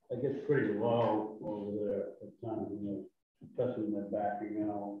 It gets pretty low over there at times, especially when they're backing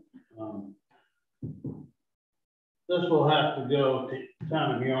out. This will have to go to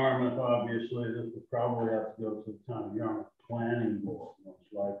Town of Yarmouth, obviously. This will probably have to go to the Town of Yarmouth Planning Board,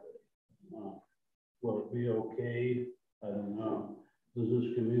 most likely. Will it be okay? I don't know. Does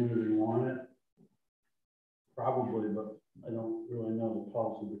this community want it? Probably, but I don't really know the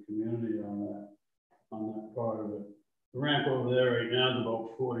pulse of the community on that part of it. The ramp over there right now is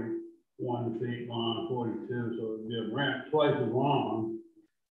about 41 feet long, 42, so it would be a ramp twice as long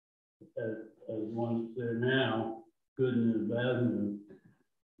as one's there now, good news, bad news.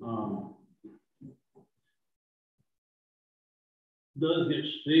 Does get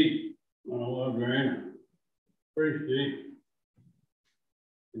steep on a low grainer, pretty steep.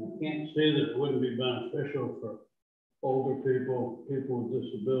 And I can't say that it wouldn't be beneficial for older people, people with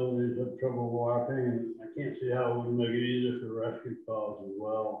disabilities, have trouble walking, and I can't see how it would make it easier for rescue calls as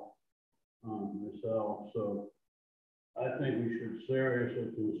well, myself. So I think we should seriously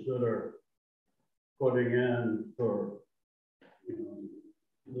consider putting in for, you know,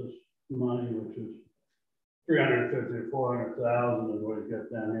 this money, which is 350 to 400,000 is what we've got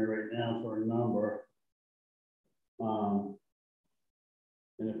down here right now for a number.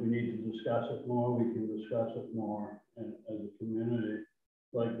 And if we need to discuss it more, we can discuss it more. And as a community,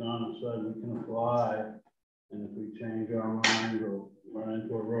 like Donna said, we can apply. And if we change our mind or run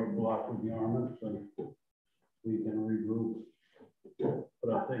into a roadblock with Yarmouth, then we can regroup. But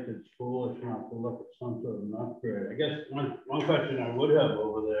I think it's foolish not to look at some sort of an upgrade. I guess one question I would have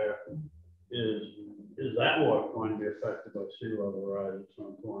over there is that water going to be affected by sea level rise at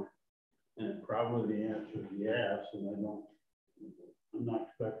some point? And probably the answer is yes, and I'm not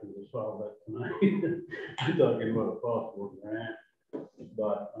expecting to solve that tonight. I'm talking about a possible grant,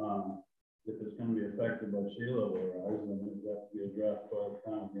 but if it's going to be affected by sea level rise, then it has to be addressed by the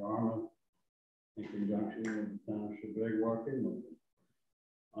town of Yarmouth in conjunction with the town of Shebig working with it.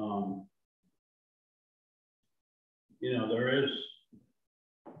 You know, there is,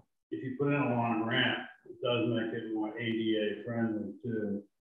 if you put in a long ramp, it does make it more ADA friendly too,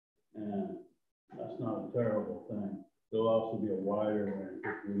 and that's not a terrible thing. There'll also be a wider ramp,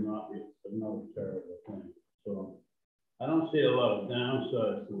 which will not be another terrible thing. So I don't see a lot of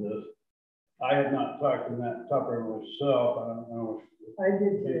downsides to this. I have not talked to Matt Tupper myself. I don't know if I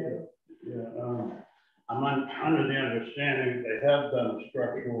did today. Yeah, I'm under the understanding they have done a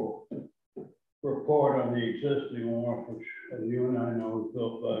structural report on the existing wharf, which, as you and I know, was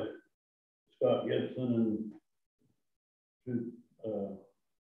built by Scott Gibson and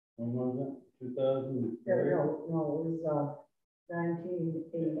when was it? 2000? Yeah, no, it was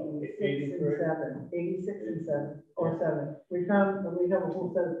 1986 and 86 and 7 or 7. We have a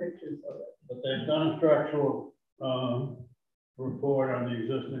whole set of pictures of it. But they've done a structural report on the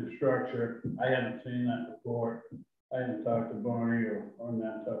existing structure. I haven't seen that report. I haven't talked to Barney or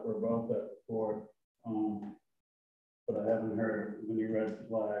Matt Tucker about that report. But I haven't heard any red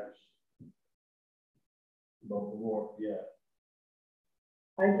flags about the wharf yet.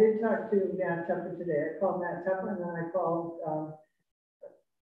 I did talk to Matt Tupper today. I called Matt Tupper and then I called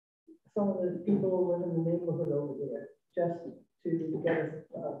some of the people who live in the neighborhood over there just to get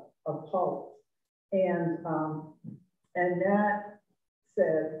a pulse. And Matt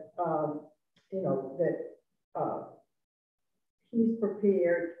said, you know, that he's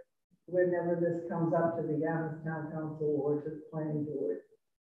prepared whenever this comes up to the Yarmouth Town Council or to the planning board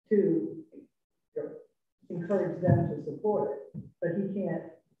to encourage them to support it. But he can't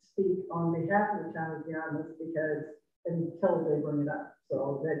speak on behalf of the town of Yarmouth because until they bring it up.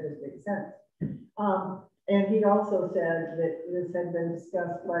 So that just makes sense. And he also said that this had been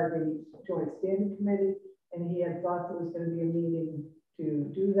discussed by the Joint Standing Committee, and he had thought there was going to be a meeting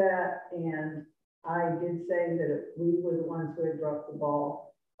to do that. And I did say that we were the ones who had dropped the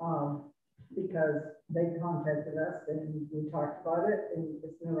ball because they contacted us and we talked about it, and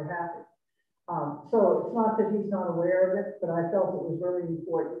it's never happened. So it's not that he's not aware of it, but I felt it was really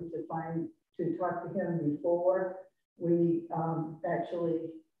important to talk to him before we actually,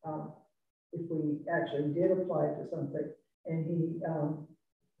 if we actually did apply for something, and he,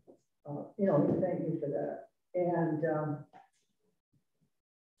 you know, he thanked me for that. And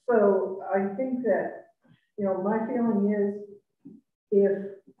so I think that, you know, my feeling is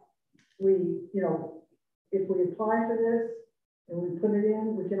if we, you know, if we apply for this, and we put it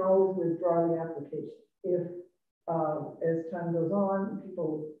in, we can always withdraw the application. If, as time goes on,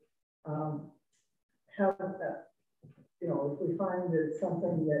 people have that, you know, if we find that it's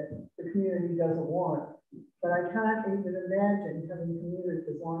something that the community doesn't want. But I can't even imagine having commuted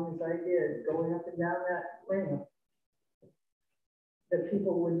as long as I did, going up and down that ramp, that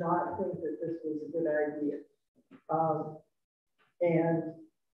people would not think that this was a good idea. And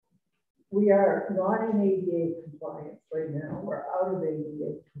we are not in ADA compliance right now. We're out of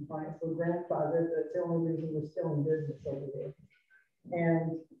ADA compliance. We're grandfathered. That's the only reason we're still in business over there.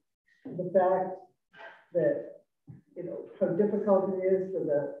 And the fact that, you know, how difficult it is for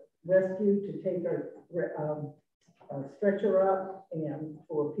the rescue to take a stretcher up and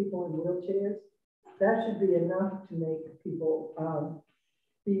for people in wheelchairs, that should be enough to make people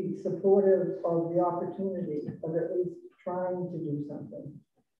be supportive of the opportunity of at least trying to do something.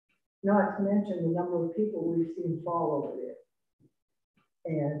 not to mention the number of people we've seen fall over there.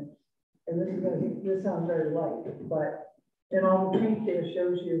 And this sounds very light, but and all the paint there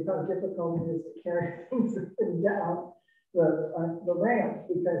shows you how difficult it is to carry things up and down the ramp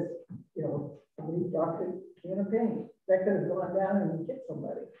because, you know, somebody dropped a can of paint. That could have gone down and hit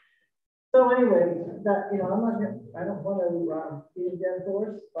somebody. So anyway, that, you know, I don't want to be a dead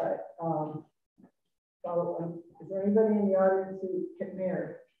horse, but is there anybody in the audience who can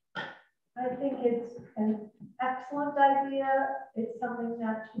marry? I think it's an excellent idea. It's something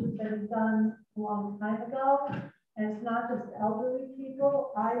that should have been done a long time ago. And it's not just elderly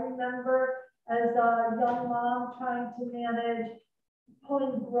people. I remember as a young mom trying to manage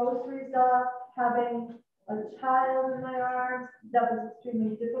pulling groceries up, having a child in my arms. That was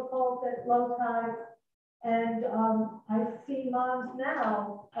extremely difficult at low tide. And I see moms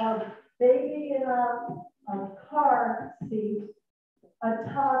now, a baby in a car seat, a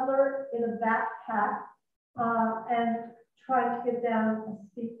toddler in a backpack, and trying to get down a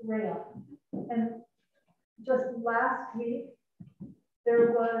steep ramp. And just last week,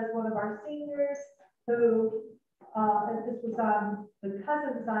 there was one of our seniors who, and this was on the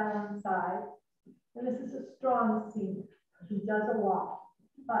Cousins Island side, and this is a strong senior. He does a lot,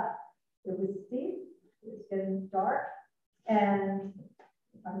 but it was steep, it was getting dark, and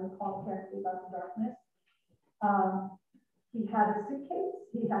I recall correctly about the darkness. He had a suitcase,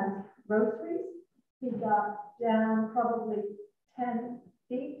 he had groceries, he got down probably 10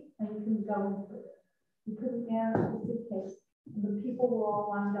 feet and he couldn't go any further. He couldn't manage the suitcase. And the people were all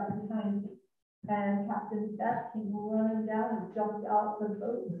lined up behind him. And Captain Beth came running down and jumped out the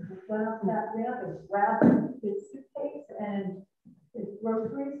boat and went up that ramp and grabbed his suitcase and his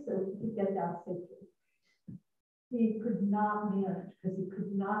groceries so he could get down safely. He could not manage because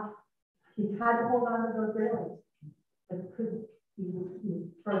he had to hold on to those railings. But he couldn't, he was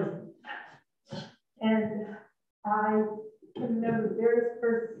frozen. And I can remember the very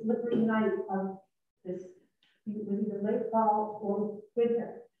first slippery night of this, it was either late fall or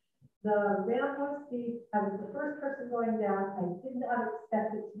winter. The ramp was steep. I was the first person going down. I did not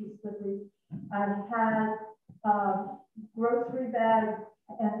expect it to be slippery. I had grocery bag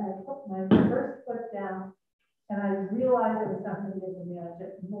and I put my first foot down and I realized I was not going to be able to manage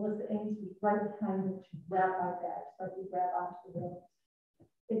it. Melissa Ames was right behind me. She grabbed my bag, started to grab onto the rails.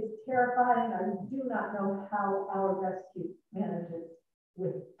 It's terrifying. I do not know how our rescue manages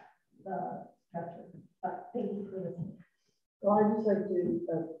with the stretcher, but thank you for listening. Well, I'd just like to,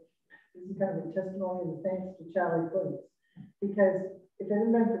 this is kind of a testimony and thanks to Charlie Clinton, because if it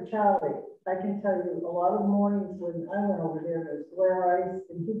hadn't been for Charlie, I can tell you a lot of mornings when I went over there, there's glare ice,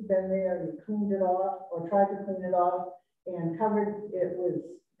 and he'd been there and he cleaned it off or tried to clean it off and covered it with,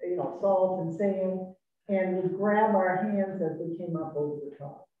 you know, salt and sand, and would grab our hands as we came up over the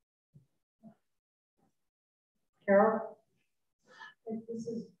top. Carol? This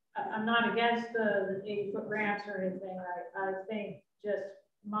is, I'm not against the 80-foot ramps or anything. I think just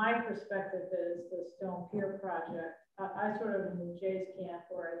my perspective is the Stone Pier project. I sort of am in Jay's camp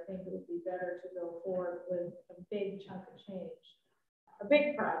where I think it would be better to go forward with a big chunk of change, a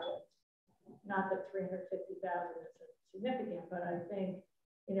big project. Not that 350,000 is significant, but I think,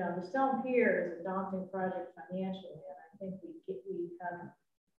 you know, the Stone Pier is a daunting project financially, and I think we have,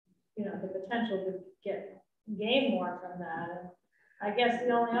 you know, the potential to gain more from that. And I guess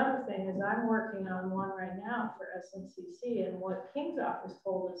the only other thing is I'm working on one right now for SNCC, and what King's office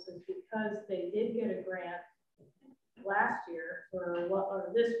told us is because they did get a grant last year or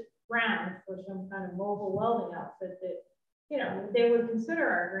this round for some kind of mobile welding outfit that, you know, they would consider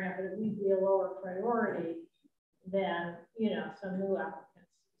our grant, but it would be a lower priority than, you know, some new applicants.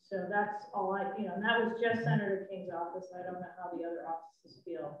 So that's all you know, and that was just Senator King's office. I don't know how the other offices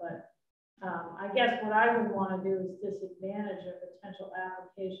feel, but I guess what I would want to do is disadvantage a potential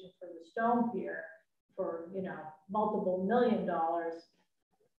application for the Stone Pier for, you know, multiple $1 million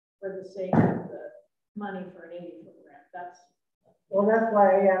for the sake of the money for an 80-foot ramp. Well, that's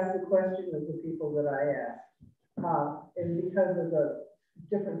why I asked the question of the people that I asked. And because of the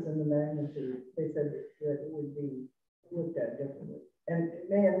difference in the magnitude, they said that it would be looked at differently. And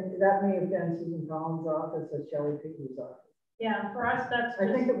that may have been Susan Collins' office or Shelley Pigley's office. Yeah, for us, that's I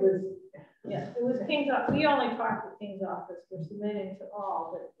think it was. Yeah, it was King's office. We only talked to King's office. We're submitting to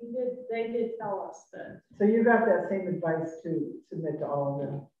all, but they did tell us that. So you got that same advice to submit to all of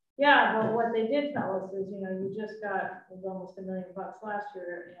them? Yeah, but what they did tell us is, you know, you just got almost $1 million last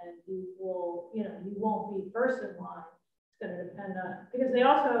year, and you will, you know, you won't be first in line. It's going to depend on, because they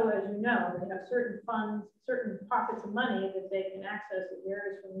also, as you know, they have certain funds, certain pockets of money that they can access. It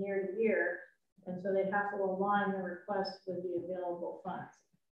varies from year to year, and so they have to align their requests with the available funds.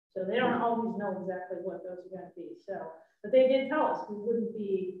 So they don't always know exactly what those are gonna be, so, but they did tell us we wouldn't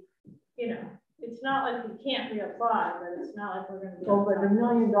be, you know, it's not like we can't reapply, but it's not like we're gonna be. Oh, but $1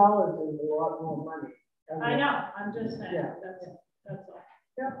 million is a lot more money. I know, I'm just saying, Yeah. that's all.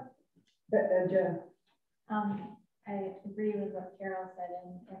 Yeah. Jen. I agree with what Carol said,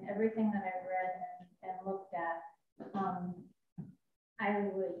 and everything that I've read and looked at,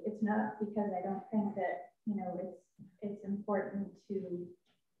 it's not because I don't think that, you know, it's important to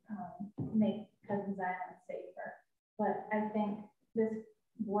make Cousins Island safer, but I think this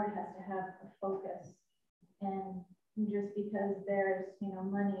board has to have a focus, and just because there's, you know,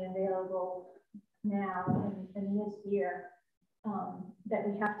 money available now in this year, that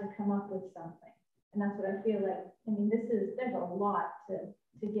we have to come up with something. And that's what I feel like. I mean, there's a lot to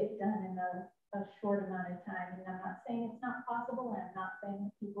get done in a short amount of time. And I'm not saying it's not possible, and I'm not saying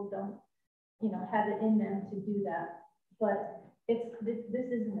that people don't, you know, have it in them to do that. But this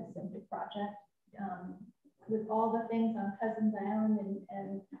isn't a simple project. With all the things on Cousins Island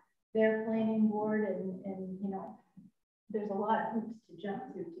and their planning board and you know, there's a lot of hoops to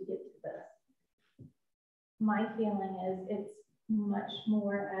jump through to get to this. My feeling is it's much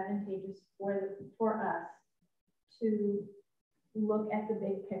more advantageous for us to look at the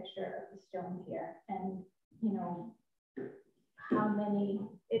big picture of the stone pier, and you know how many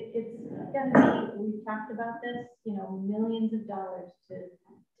it's gonna be. We've talked about this, you know, millions of dollars to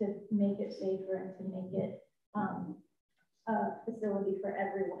make it safer and to make it a facility for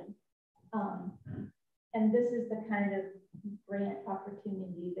everyone. And this is the kind of grant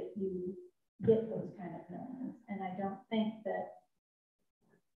opportunity that you get those kind of millions. And I don't think that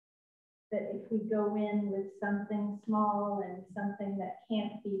if we go in with something small and something that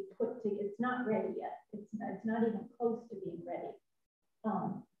can't be put together, it's not ready yet. It's not even close to being ready.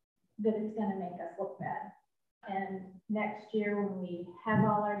 That it's going to make us look bad. And next year, when we have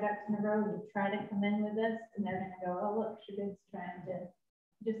all our ducks in a row, we try to come in with this, and they're going to go, oh look, Shabib's trying to,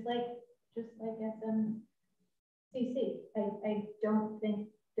 just like SMCC. I don't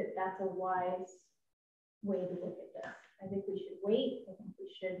think that that's a wise way to look at this. I think we should wait. I think we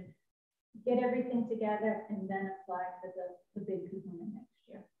should get everything together and then apply for the big component next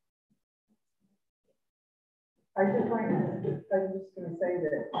year. I was just going to say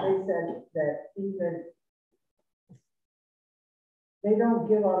that they said that even they don't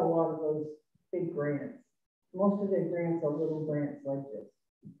give out a lot of those big grants. Most of their grants are little grants like this.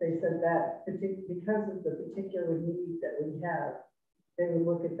 They said that because of the particular need that we have, they would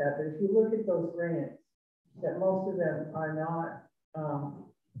look at that. But if you look at those grants, that most of them are not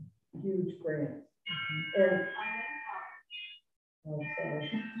huge grants. And oh, sorry.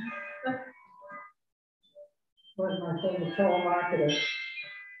 What am I saying? The telemarketer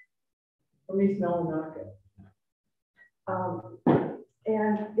from East Millinocket.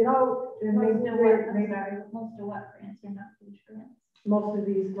 And you know, Most of what grants are not huge grants. Most of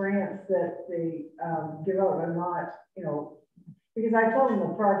these grants that they give out are not, you know, because I told them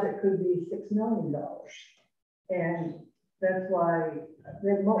the project could be $6 million, and that's why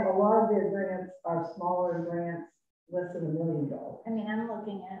a lot of their grants are smaller grants, less than $1 million. I mean, I'm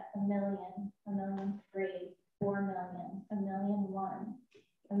looking at $1 million, $1.3 million, $4 million, $1.1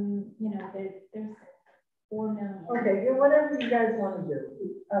 million. You know, there's $4 million. Okay, yeah, whatever you guys want to do.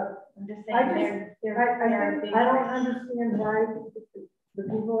 I'm just saying I don't understand why the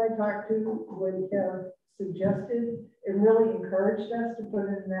people I talked to would have suggested and really encouraged us to put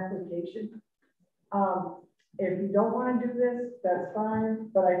in an application. If you don't want to do this, that's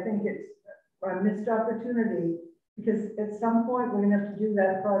fine, but I think it's a missed opportunity because at some point we're going to have to do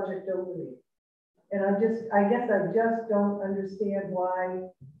that project over there. And I guess I just don't understand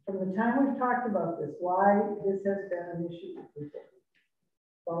why, from the time we've talked about this, why this has been an issue with people.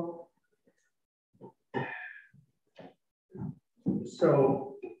 Well,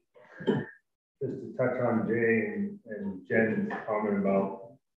 so just to touch on Jay and Jen's comment about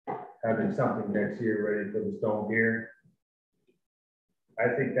having something next year ready for the stone pier, I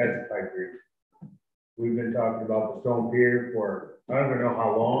think that's a pipe dream. We've been talking about the stone pier for I don't even know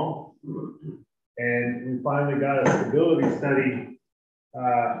how long. And we finally got a stability study,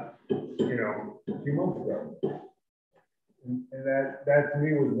 you know, a few months ago. And that to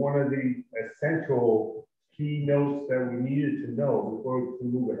me was one of the essential key notes that we needed to know before we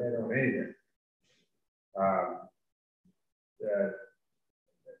could move ahead on anything.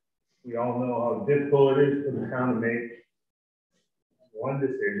 We all know how difficult it is for the town to make one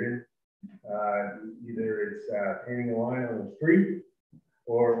decision. Either it's painting a line on the street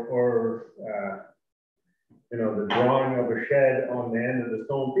or you know, the drawing of a shed on the end of the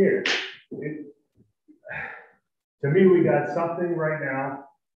stone pier. To me, we got something right now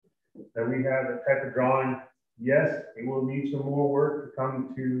that we have a type of drawing. Yes, it will need some more work to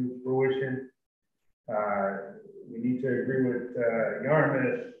come to fruition. We need to agree with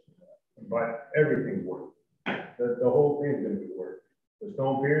Yarmouth, but everything's work. The whole thing's gonna be work. The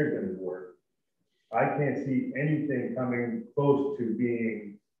stone pier is gonna be work. I can't see anything coming close to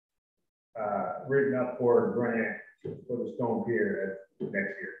being written up for a grant for the stone pier next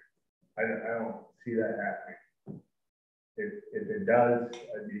year. I don't see that happening. If it does,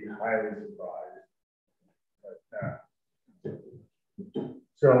 I'd be highly surprised. But,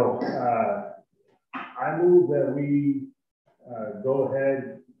 so I move that we go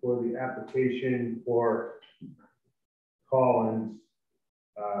ahead for the application for Collins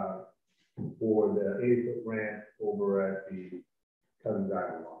for the 8-foot ramp over at the Cousins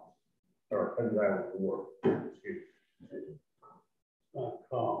Island lot, or Cousins Island Wharf. Excuse me. There's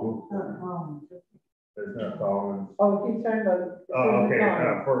no Collins. Oh, he's talking about. Oh, okay,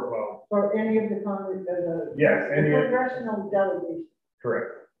 well. For any of the Congress, yes, the any of, congressional delegation.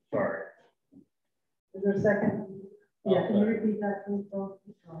 correct, sorry. Is there a second? Yeah, can you repeat that, please?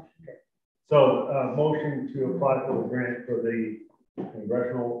 Okay. So, motion to apply for the grant for the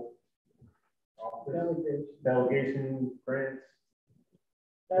congressional office delegation grants.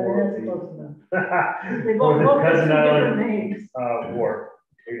 That for is the- close enough. For They both the have Cousin two Island, different names. Wharf,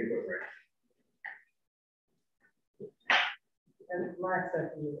 8-foot ramp. And Mark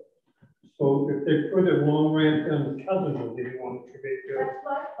seconded it. So if they put a long ramp down the Cousins, will give you one to be good. That's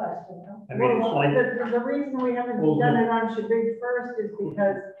my question. Huh? I mean, it's Well, like, the reason we haven't Well, done it on Shabig first is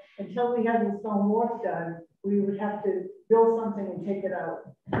because until we have the stone wharf done, we would have to build something and take it out.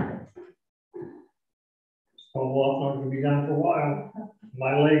 stone wall's not gonna be done for a while.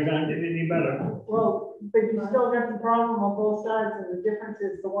 My legs aren't getting any better. Well, but you still got the problem on both sides, and the difference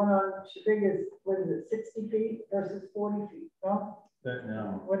is the one on Shabig is, what is it, 60 feet versus 40 feet, no?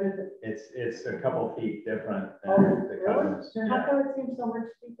 No, What is it? it's a couple feet different Oh, than the really? Cousins. Then how come it seems so much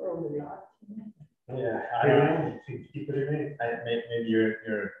steeper over there? Yeah, I don't know, seems cheaper to me. maybe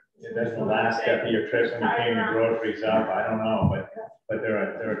that's the last step of your trip when you came your groceries up. I don't know, but there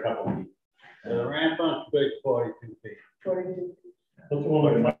are a couple feet. The ramp on big 42 feet. 42. That's the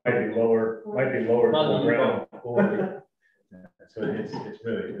one that Might be lower than the ground. 40. So it's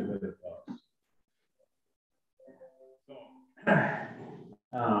really close.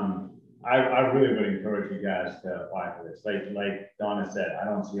 I really would encourage you guys to apply for this. Like Donna said, I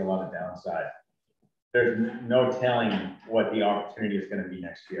don't see a lot of downside. There's no telling what the opportunity is going to be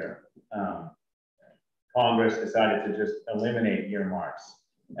next year. Congress decided to just eliminate earmarks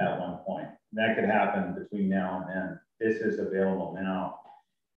at one point. That could happen between now and then. This is available now.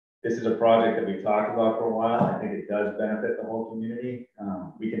 This is a project that we've talked about for a while. I think it does benefit the whole community.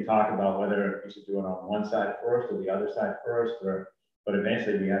 We can talk about whether we should do it on one side first or the other side first, but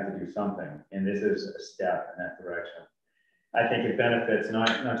eventually we have to do something. And this is a step in that direction. I think it benefits not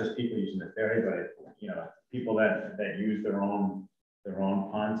just people using the ferry, but people that use their own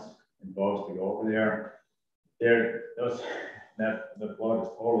punts and boats to go over there. The float is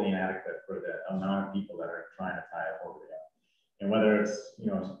totally inadequate for the amount of people that are trying to tie up over there. And whether it's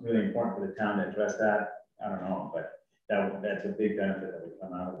it's really important for the town to address that, I don't know, but that's a big benefit that would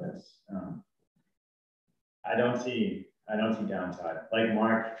come out of this. I don't see downside. Like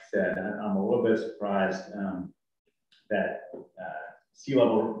Mark said, I'm a little bit surprised that sea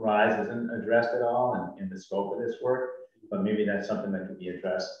level rise isn't addressed at all in the scope of this work. But maybe that's something that could be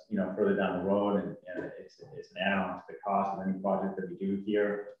addressed, further down the road, and it's an add-on to the cost of any project that we do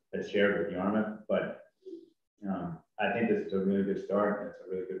here that's shared with Yarmouth. But I think this is a really good start, and it's a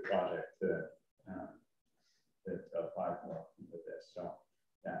really good project to apply for with this. So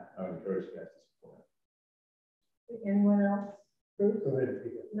yeah, I would encourage you guys to support it. Anyone else? Bruce? Go ahead,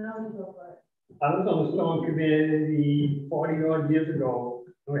 Peter. No, you go for it. I was on the stone committee 40 odd years ago.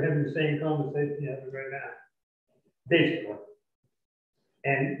 We're having the same conversation you have right now, basically.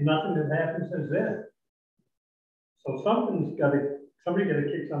 And nothing has happened since then. So somebody got to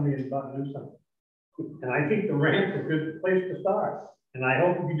kick somebody in the butt and do something. And I think the ramp's a good place to start. And I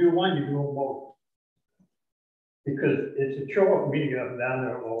hope if you do one, you do them both. Because it's a chore for me to get up and down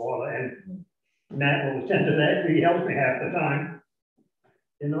there in the water. And Matt will attend to that. He helps me half the time.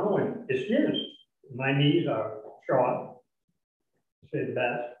 And it's serious. My knees are short, to say the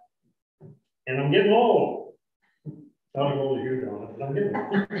best. And I'm getting old. Not as old as you, Donna, but I'm getting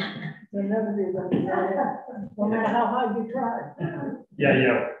old. You'll never be able to do that, no matter how hard you try. Yeah,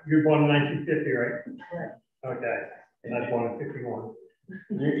 you're born in 1950, right? Right. Okay, and I was born in 51.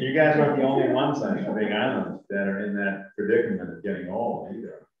 You guys aren't the only ones on the Big Island that are in that predicament of getting old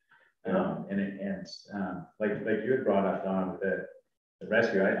either. Like you had brought up, Don, with the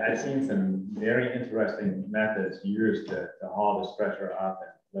rescue. I've seen some very interesting methods used to haul the stretcher up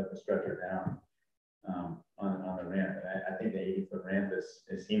and let the stretcher down on the ramp. And I think the 80-foot ramp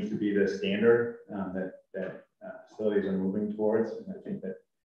it seems to be the standard that facilities are moving towards. And I think that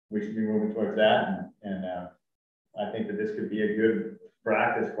we should be moving towards that. And I think that this could be a good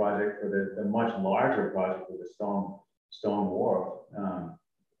practice project for the much larger project with the stone wharf.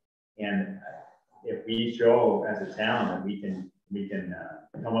 And if we show as a town that we can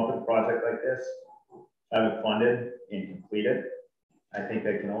come up with a project like this, have it funded and complete it, I think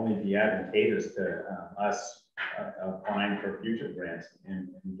that can only be advantageous to us applying for future grants and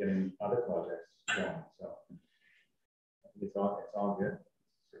getting other projects going. So it's all good.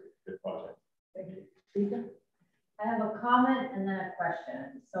 It's a good project. Thank you. Lisa? I have a comment and then a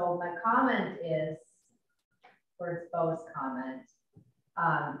question. So my comment is, or it's Bo's comment,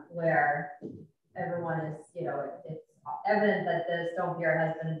 where everyone is, it's evident that the stone pier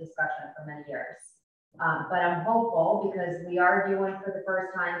has been in discussion for many years. But I'm hopeful because we are doing for the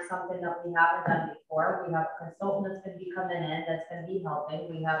first time something that we haven't done before. We have a consultant that's going to be coming in that's going to be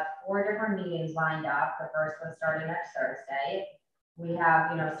helping. We have 4 different meetings lined up. The first one starting next Thursday. We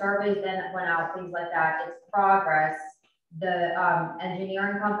have, surveys that went out, things like that. It's progress. The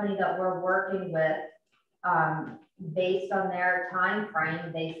engineering company that we're working with, based on their time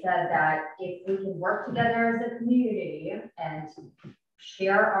frame, they said that if we can work together as a community and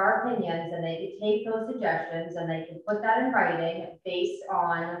share our opinions, and they could take those suggestions and they can put that in writing based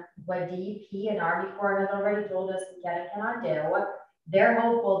on what DEP and Army Corps has already told us we can and cannot do. They're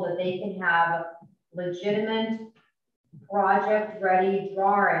hopeful that they can have legitimate project-ready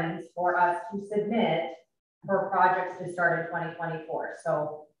drawings for us to submit for projects to start in 2024.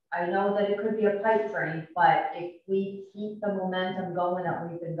 So I know that it could be a pipe dream, but if we keep the momentum going that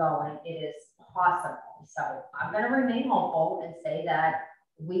we've been going, it is possible. So I'm going to remain hopeful and say that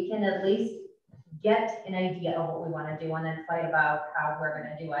we can at least get an idea of what we want to do and then fight about how we're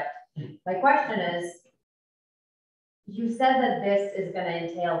going to do it. My question is, you said that this is going to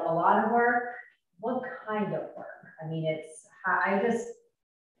entail a lot of work. What kind of work? I mean,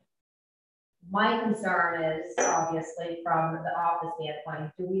 my concern is obviously from the office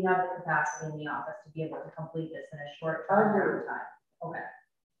standpoint, do we have the capacity in the office to be able to complete this in a short amount of time? Okay.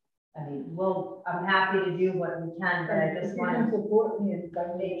 I mean, I'm happy to do what we can, but I just want to support me and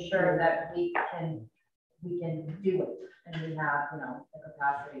make sure that we can do it and we have, the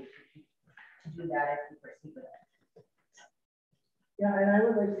capacity to do that if we proceed with it. Yeah, and I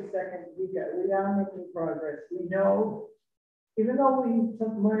would like to second, we are making progress. We know, even though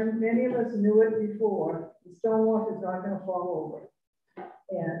many of us knew it before, the stone wall is not going to fall over.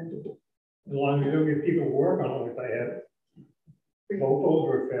 And as long as you don't give people work on it, if they have both those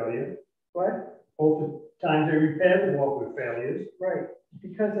were failures. What? Both the times they repaired the wall were failures. Right,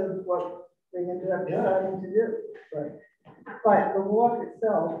 because of what they ended up deciding to do. Right. But the wharf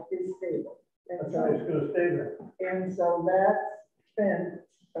itself is stable. And that's so it's going to stay there. And so that's been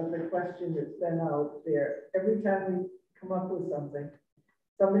the question that's been out there. Every time we come up with something,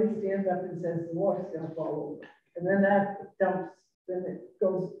 somebody stands up and says the wharf's going to fall over. And then that dumps, then it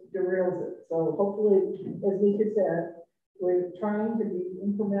derails it. So hopefully, as Lisa said, we're trying to be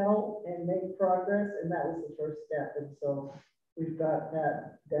incremental and make progress, and that was the first step. And so we've got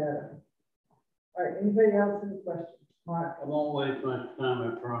that data. All right, anybody else have any questions? Mark? I won't waste much time,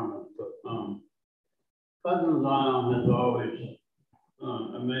 I promise, but Cousins Island has always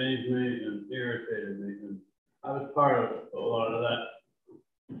amazed me and irritated me. And I was part of a lot of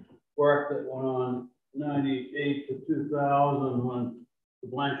that work that went on 98 to 2000 when the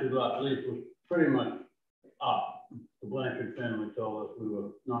Blanchard lot lease was pretty much up. The Blanchard family told us we were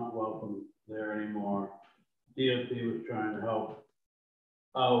not welcome there anymore. DOT was trying to help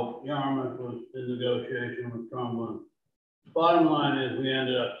out. Yarmouth was in negotiation with Cumberland. Bottom line is we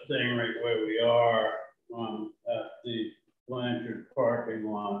ended up staying right where we are at the Blanchard parking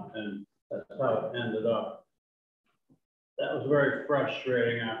lot, and that's how it ended up. That was very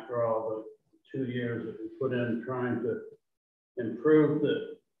frustrating after all the 2 years that we put in trying to improve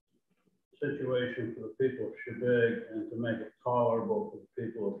the situation for the people of Chebig and to make it tolerable for the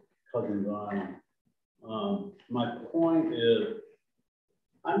people of Cousins Island. My point is,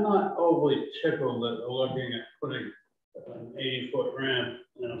 I'm not overly tickled that they're looking at putting an 80-foot ramp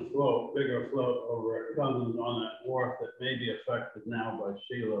and a float, bigger float over at Cousins on that wharf that may be affected now by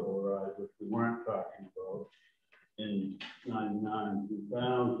sea level rise, which we weren't talking about in 99,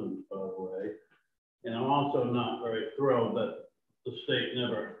 2000, by the way. And I'm also not very thrilled that the state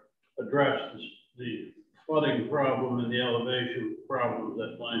never addressed the flooding problem and the elevation problems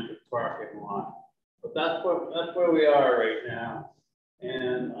at Blanchard parking lot. But that's where we are right now.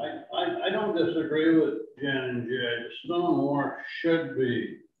 And I don't disagree with Jen and Jay. The stone wharf should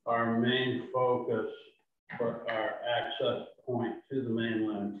be our main focus for our access point to the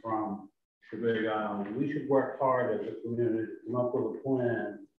mainland from the Big Island. We should work hard as a community to come up with a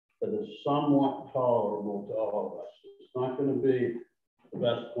plan that is somewhat tolerable to all of us. It's not going to be the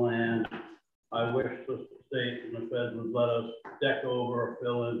best plan. I wish the state and the feds would let us deck over or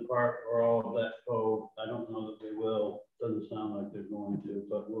fill in part or all of that code. I don't know that they will. Doesn't sound like they're going to,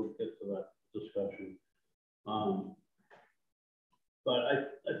 but we'll get to that discussion. But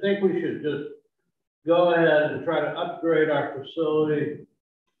I think we should just go ahead and try to upgrade our facility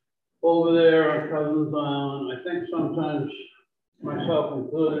over there on Cousins Island. I think sometimes, myself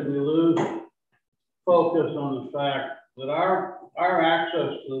included, we lose focus on the fact that our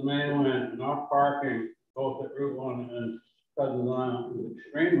access to the mainland and our parking, both at Route 1 and Cousins Island, is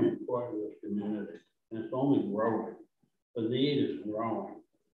extremely important to this community, and it's only growing. The need is growing,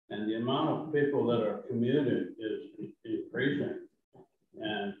 and the amount of people that are commuting is increasing.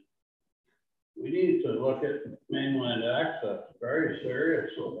 And we need to look at mainland access very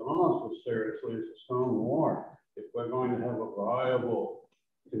seriously, almost as seriously as the stone wharf, if we're going to have a viable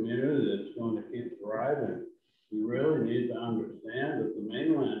community that's going to keep thriving. We really need to understand that the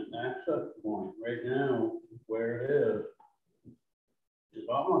mainland access point right now, where it is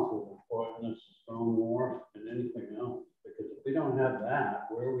almost as important as the stone wharf and anything else. Because if we don't have that,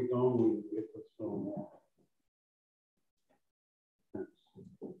 where are we going when we get the stone wharf?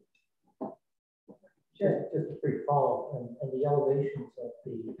 Just a brief follow-up, and the elevations of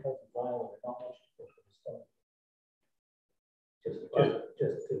the Cousins Island are not much different from the stone.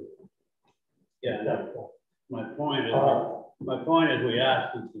 Just to. Yeah, my point is we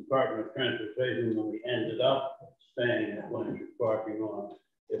asked the Department of Transportation when we ended up staying at Blanchard Parking Lot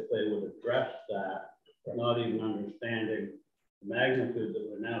if they would address that, not even understanding the magnitude that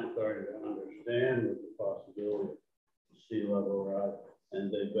we're now starting to understand with the possibility of sea level rise. And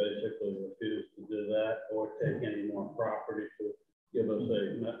they basically refused to do that or take any more property to give us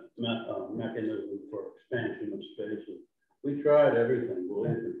a mechanism for expansion of spaces. We tried everything,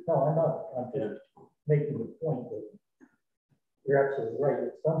 believe me. No, I'm not. I'm just making the point that you're absolutely right.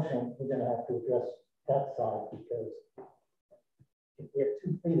 At some point, we're going to have to address that side, because if we have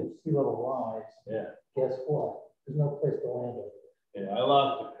 2 feet of sea level rise, guess what? There's no place to land it. Yeah, I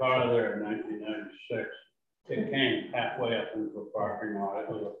lost a car there in 1996. It came halfway up into the parking lot. It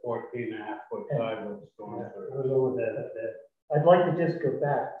was a 14.5-foot sidewalk going through. I'd like to just go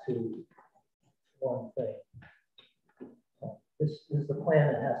back to one thing. This is the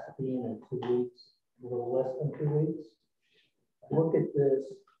plan that has to be in 2 weeks, a little less than 2 weeks. Look at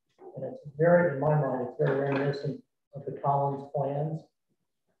this, and it's very, in my mind, it's very reminiscent of the Collins plans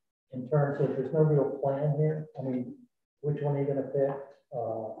in terms of there's no real plan here. I mean, which one are you going to pick?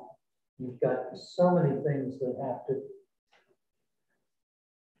 You've got so many things that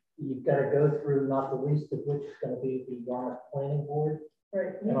you've got to go through, not the least of which is going to be the Yarmouth Planning Board.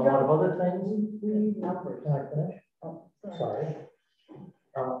 Right. And a lot of other things. We need numbers. Can I finish? Oh, sorry.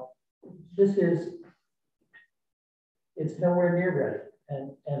 This is, it's nowhere near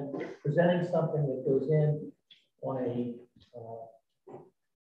ready. And presenting something that goes in on a,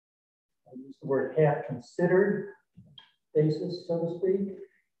 I use the word half considered basis, so to speak,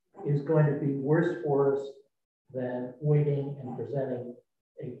 is going to be worse for us than waiting and presenting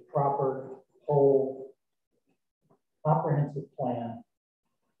a proper, whole, comprehensive plan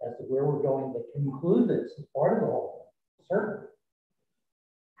as to where we're going that can include this as part of the whole thing. Certainly.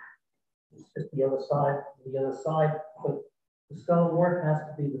 It's just the other side, but the stone wharf has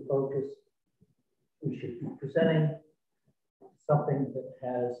to be the focus. We should be presenting something that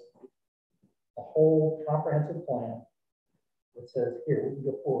has a whole comprehensive plan that says, here, we can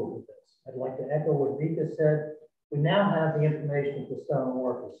go forward with this. I'd like to echo what Vika said. We now have the information that the stone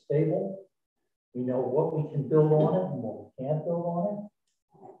wharf is stable. We know what we can build on it and what we can't build on it.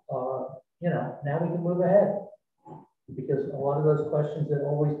 Now we can move ahead, because a lot of those questions that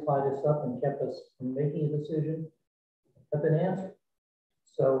always tied us up and kept us from making a decision have been answered.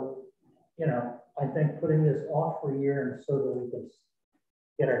 So, I think putting this off for a year and so that we can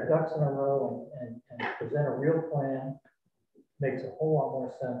get our ducks in a row and present a real plan makes a whole lot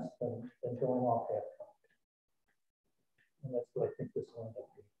more sense than going off that front. And that's what I think this will end up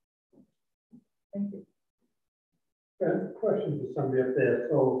being. Thank you. Question for somebody up there.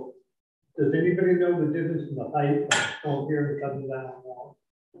 So, does anybody know the difference in the height of stone here and Cousins Island wall?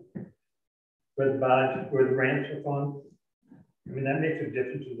 Where the ramps are on? I mean, that makes a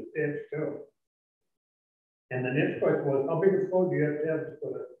difference in the pitch too. And the next question was, how big a float do you have to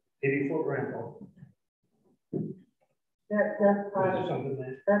put an 80-foot ramp on? That's part Is of, it something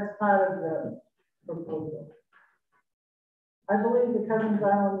that? that's part of the proposal. I believe the Cousins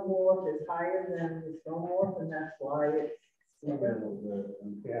Island wharf is higher than the Stone Wharf, and that's why it's, Yeah.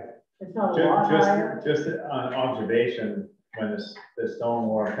 it's not a lot higher. Just on observation, when the stone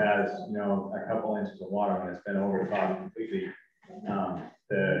wharf has, you know, a couple inches of water when it's been overtopped completely,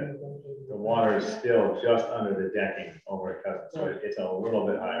 the water is still just under the decking over at Cousins, so it's a little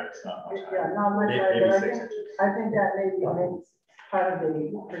bit higher. It's not much higher. Yeah, not much Maybe higher, but 6 inches. I think that maybe makes part of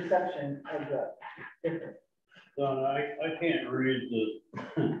the perception of the difference. Don, I can't read the,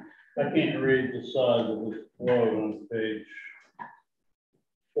 I can't read the size of this float on page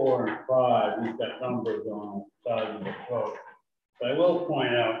 4 and 5. He's got numbers on the side of the float. But I will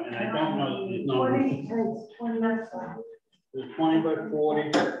point out, and I don't know that these numbers. 20, it's 20 minutes. There's 20 by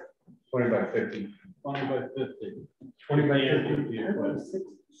 40, 20 by 50. 20 by 50. 20 by 50.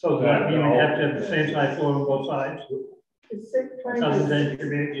 So does that mean we have to have the same size floor on both sides? It's 20 Doesn't by then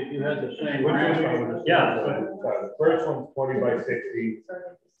contribute? If you had the same. Which ramp, one? I would have- Yeah. The first one's 20 by 60.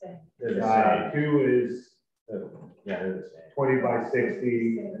 They're the same. 2 is Yeah, they're the same. 20 by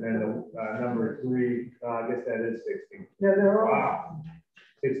 60, and then the number 3, I guess that is 60. Yeah, they're all. Wow,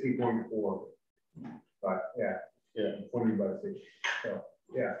 60.4. But yeah, 20 by 60. So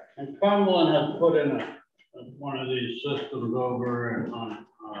yeah. And Cumberland has put in one of these systems over and on,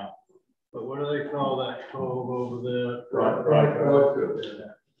 but what do they call that cove over there? Right.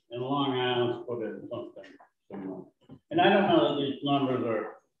 And Long Island's put in something similar. And I don't know that these numbers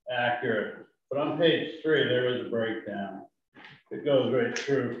are accurate, but on page 3, there is a breakdown. It goes right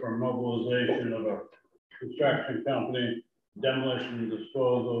through from mobilization of a construction company, demolition and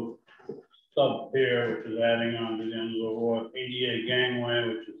disposal, sub pier, which is adding on to the end of the wharf, ADA gangway,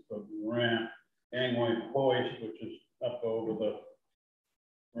 which is the ramp, gangway hoist, which is up over the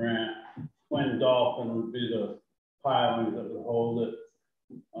ramp, Twin Dolphin would be the pilings that would hold it,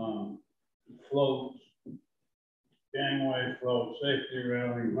 floats, gangway float, safety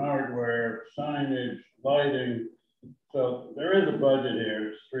railing, hardware, signage, lighting. So there is a budget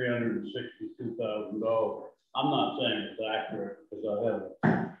here. It's $362,000. I'm not saying it's accurate because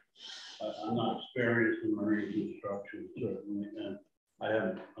I'm not experienced in marine construction certainly, and I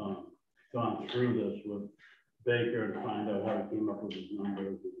haven't gone through this with Baker to find out how he came up with his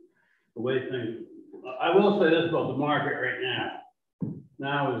numbers. The way things, I will say this about the market right now.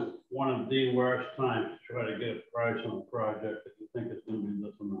 Now is one of the worst times to try to get a price on a project that you think is going to be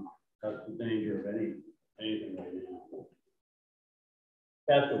this amount. That's the danger of anything right now.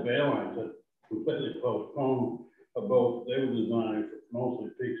 Castle Bay Lines had completely postponed a boat they were designing for mostly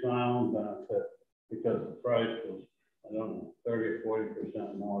Peaks Island benefit because the price was, I don't know, 30 or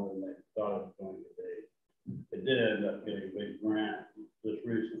 40% more than they thought it was going to be. They did end up getting a big grant just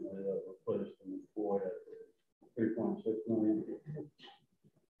recently that replaced them in Ford at $3.6 million.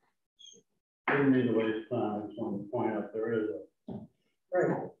 Didn't need to waste time. I just wanted to point out there is a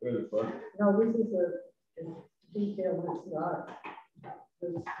budget. No, this is a detail that's not.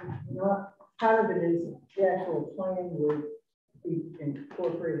 It's not, part of it is the actual plan would be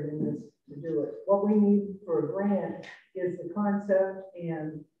incorporated in this to do it. What we need for a grant is the concept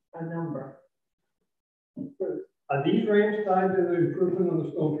and a number. Are these ramps tied to the improvement on the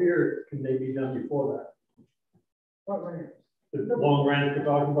stone pier? Can they be done before that? What ramp? The long ramps we're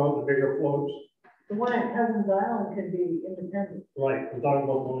talking about, the bigger floats? The one at Cousins Island can be independent. Right, I'm talking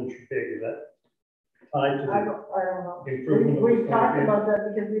about one that's big, is that tied to I the don't know. improvement? of the We've stone talked pier? about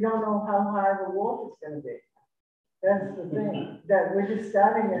that because we don't know how high the wall is going to be. That's the thing, that we're just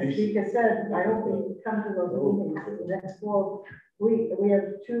starting, as Chica said, I hope we come to those meetings the next 4 weeks. We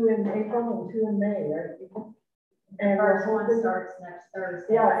have 2 in April and 2 in May, right? And First we're one hoping, starts next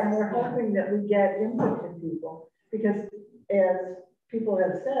Thursday. yeah, and we're hoping that we get input from people, because as people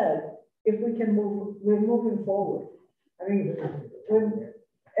have said, if we can move, we're moving forward. I mean,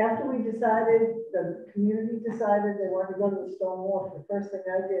 after we decided, the community decided they wanted to go to the stone wharf, the first thing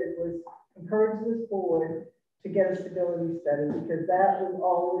I did was encourage this board to get a stability study, because that was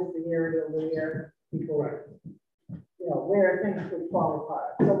always the area where people, you know, where things would fall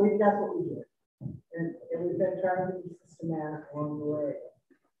apart. So that's what we did. And we've been trying to be systematic along the way.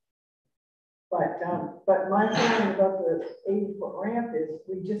 But my feeling about the 80-foot ramp is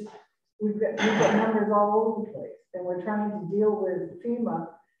we've got numbers all over the place, and we're trying to deal with FEMA,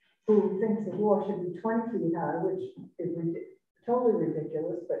 who thinks the wall should be 20 feet high, which is totally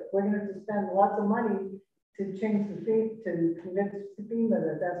ridiculous, but we're going to spend lots of money to change the fee, to convince FEMA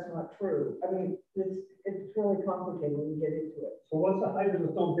that that's not true. I mean, it's really complicated when you get into it. So what's the height of the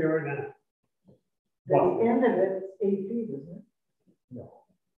stone pier right now? The end of it is 8 feet, isn't it? No.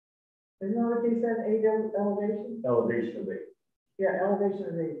 Isn't that what they said, elevation? Elevation of it, Yeah, elevation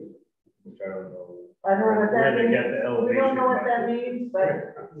of 80. which I don't know. I don't know what that Where they means. get the We don't know what that elevation, means,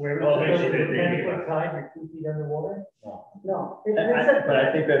 but Where Well, elevation you're is 10 80. foot high, you're 2 feet underwater? no. It But said-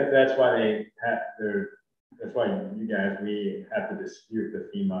 I think that's why they have, that's why you guys, we have to dispute the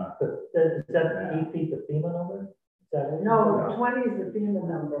FEMA. Is that 8 feet the FEMA number? Is that what? No, 20 is the FEMA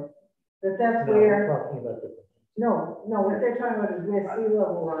number. That's No, where, we're talking about the. no, what they're talking about is where sea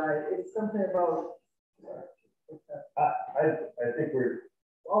level rise. It's something about. I think we're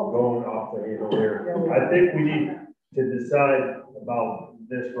Oh, going off the handle here. I think we need to decide about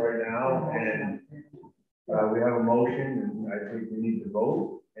this right now, and we have a motion, and I think we need to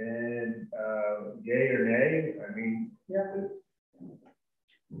vote, and yay or nay, I mean, yeah.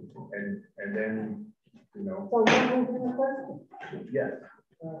 and then, you know, So you're moving the question? yes,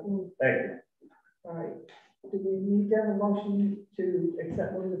 thank you. All right. Do we need to have a motion to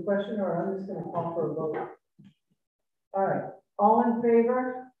accept the question, or I'm just gonna call for a vote? All right, all in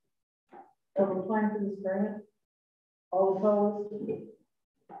favor of applying for this grant? All opposed?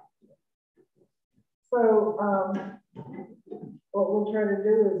 So, what we'll try to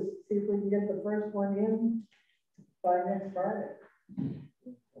do is see if we can get the first one in by next Friday.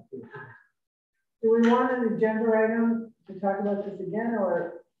 Do we want an agenda item to talk about this again,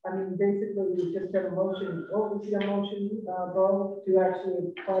 or, I mean, basically, we just got a motion. What was your motion, Bo, to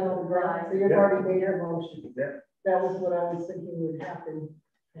actually apply on the grant? So you've already made your motion. Yeah. That was what I was thinking would happen.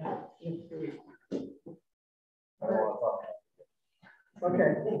 Yeah. Next week. I don't want to talk. Okay,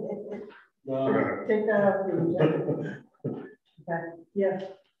 take that off the agenda. Okay, yes.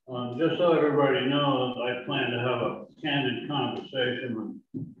 Just so everybody knows, I plan to have a candid conversation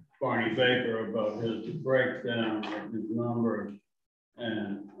with Barney Baker about his breakdown of his numbers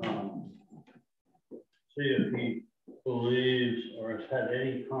and see if he believes or has had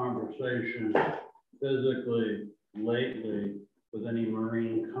any conversation physically lately with any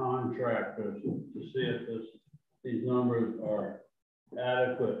marine contractors to see if these numbers are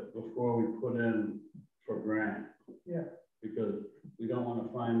adequate before we put in for grant. Yeah. Because we don't want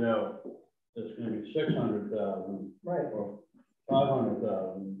to find out it's going to be 600,000 Right. or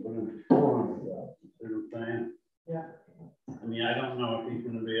 500,000, put in 400,000. See what I'm saying? Yeah. I mean, I don't know if he's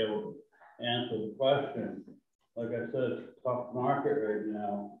going to be able to answer the question. Like I said, it's a tough market right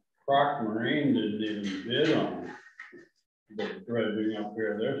now. Croc Marine didn't even bid on the dredging up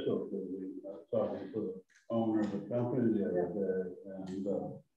here. They're so busy. I was talking to the owner of the company the other day, and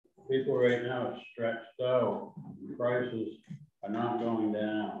people right now are stretched out. Prices are not going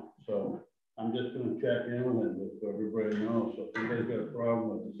down. So I'm just going to check in with him just so everybody knows. So if you guys got a problem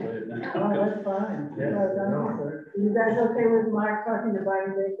with it, say it now. Oh, that's fine. Yeah, Are you guys okay with Mark talking to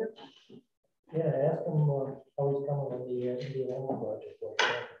Barney Baker? Yeah, ask him how he's coming on the Indiana project.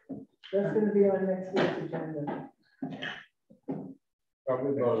 That's gonna be on next week's agenda.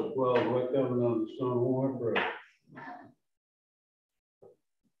 Probably about as well as what's coming on the Stone Wharf Road.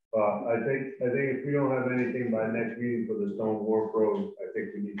 I think if we don't have anything by next meeting for the Stone Wharf Road, I think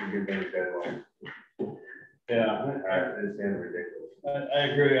we need to give them a deadline. Yeah, It's ridiculous. I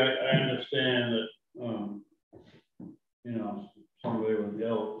agree. I understand that, you know, somebody was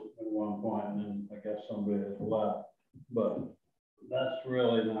yelled at one point and then I guess somebody has left. But that's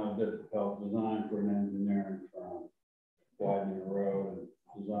really not a difficult design for an engineering firm. Widening a road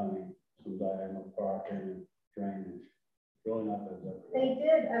and designing some diagonal parking and drainage. Really not that difficult. They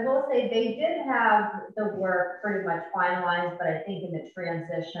did, I will say, they did have the work pretty much finalized, but I think in the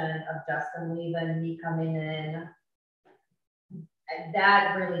transition of Justin leaving, me coming in,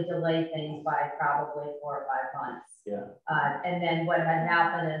 that really delayed things by probably 4 or 5 months. Yeah. And then what had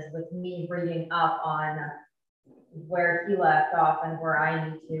happened is with me reading up on where he left off and where I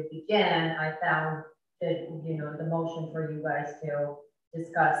need to begin, I found that, you know, the motion for you guys to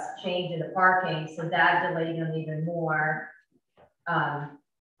discuss change in the parking. So that delayed him even more.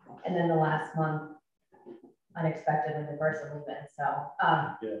 And then the last month, unexpectedly, the person leaving. So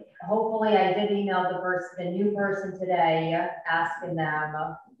hopefully I did email the new person today, asking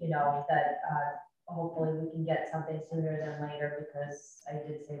them, you know, that hopefully we can get something sooner than later, because I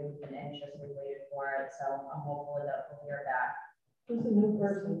did say we've been anxiously waiting for it. So I'm hopeful that we'll hear back. Who's the new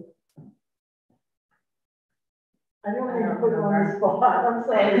person? I don't want to put you on the spot. I'm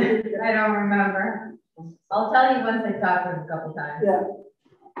sorry. I don't remember. I'll tell you once I talk to him a couple times. Yeah.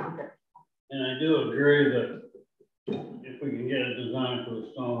 And I do agree that if we can get a design for the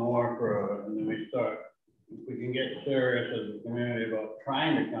Stone Wharf Road, and then if we can get serious as a community about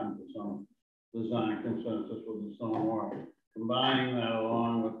trying to come to some design consensus with the Stone Wharf, combining that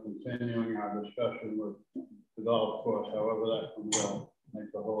along with continuing our discussion with the golf course, however that comes out,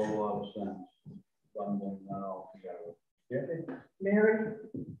 Makes a whole lot of sense. Bundling now together. Yeah. Mary?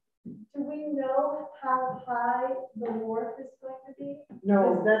 Do we know how high the wharf is going to be?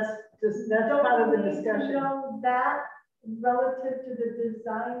 No, that's part of the Don't we need to discussion. know that relative to the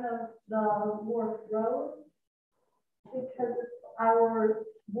design of the wharf road? Because if our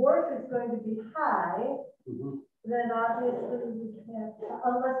wharf is going to be high, then obviously we can't,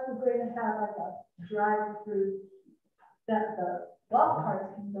 unless we're going to have like a drive-through that the golf carts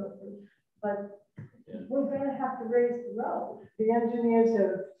can go through, but we're going to have to raise the road. The engineers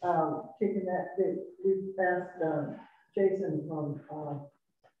have taken that, we've asked Jason from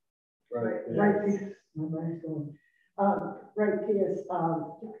Right Pierce,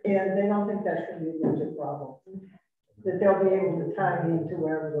 and they don't think that's going to be a major problem. That they'll be able to tie into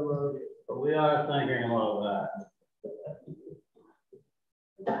wherever the road is. But we are thinking about that.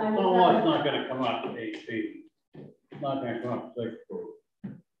 I mean, Someone's not gonna come up to 8 feet. It's not gonna come up 6 feet.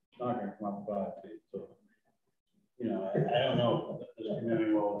 It's not gonna come up 5 feet, so. You know, I don't know if this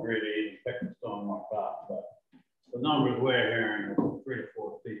community will agree to even pick the stone mark up, but the numbers we're hearing are 3 to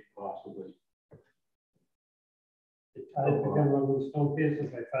 4 feet possibly. I've become one of those stone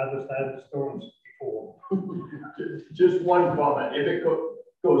pieces, my father started the storms before. Just one comment, if it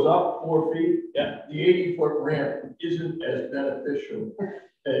goes up 4 feet, the 80-foot ramp isn't as beneficial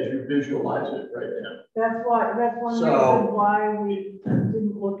as you visualize it right now. That's one reason why we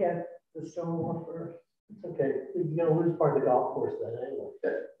didn't look at the stone wall first. It's okay, you're gonna lose part of the golf course then anyway.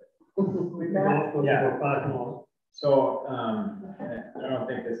 Yeah. So, I don't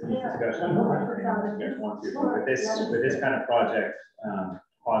think this needs discussion. With this kind of project,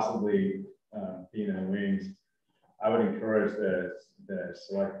 possibly being in the wings, I would encourage the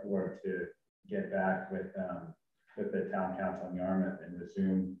select board to get back with the town council in Yarmouth and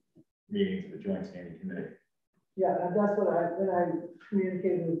resume meetings of the joint standing committee. Yeah, that's what when I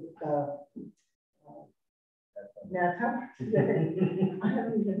communicated with Nata today. I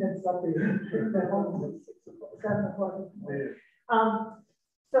haven't even had supper yet. 7 o'clock.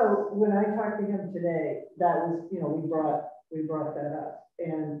 So when I talked to him today, that was, you know, we brought that up,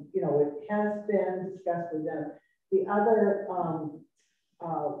 and you know, it has been discussed with them. The other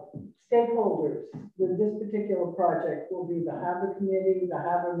stakeholders with this particular project will be the harbor committee, the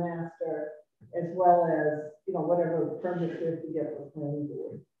harbor master, as well as, you know, whatever permits we have to get from the planning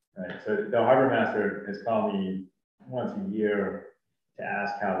board. Right. So the harbor master has called me once a year to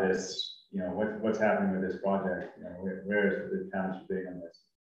ask how this, you know, what's happening with this project. You know, where is the township big on this?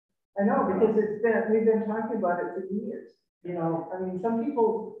 I know, because we've been talking about it for years. You know, I mean, some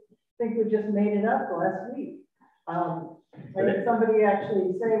people think we just made it up last week. I had somebody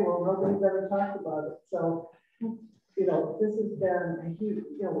actually say, well, nobody's ever talked about it. So, you know, this has been a huge,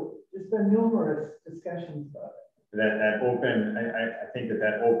 you know, there's been numerous discussions about it. That open, I think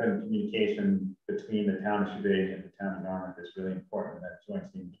that open communication between the town of Shebig and the town of Yarmouth is really important. That joint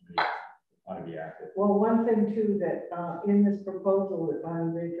steering committee ought to be active. Well, one thing too, that in this proposal that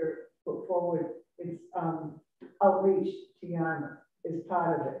Bonnie Baker put forward, it's outreach to Yarmouth is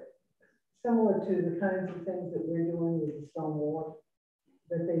part of it. Similar to the kinds of things that we're doing with the stone wall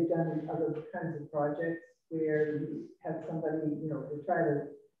that they've done in other kinds of projects where you have somebody, you know, to try to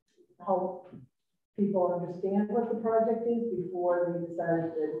help people understand what the project is before they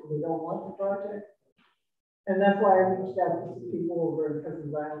decide that they don't want the project. And that's why I reached out to some people over in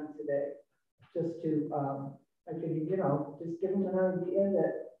Cousins Island today, just to, I could, you know, just give them an idea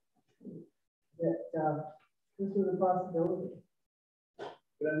that this was a possibility.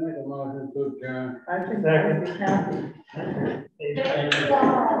 Can I make a motion to adjourn? I think I would be happy. Thank you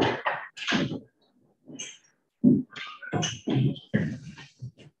all.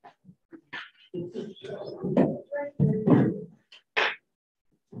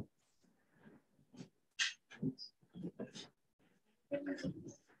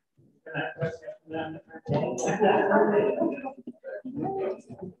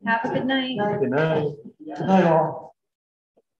 Have a good night. Good night. Good night, all.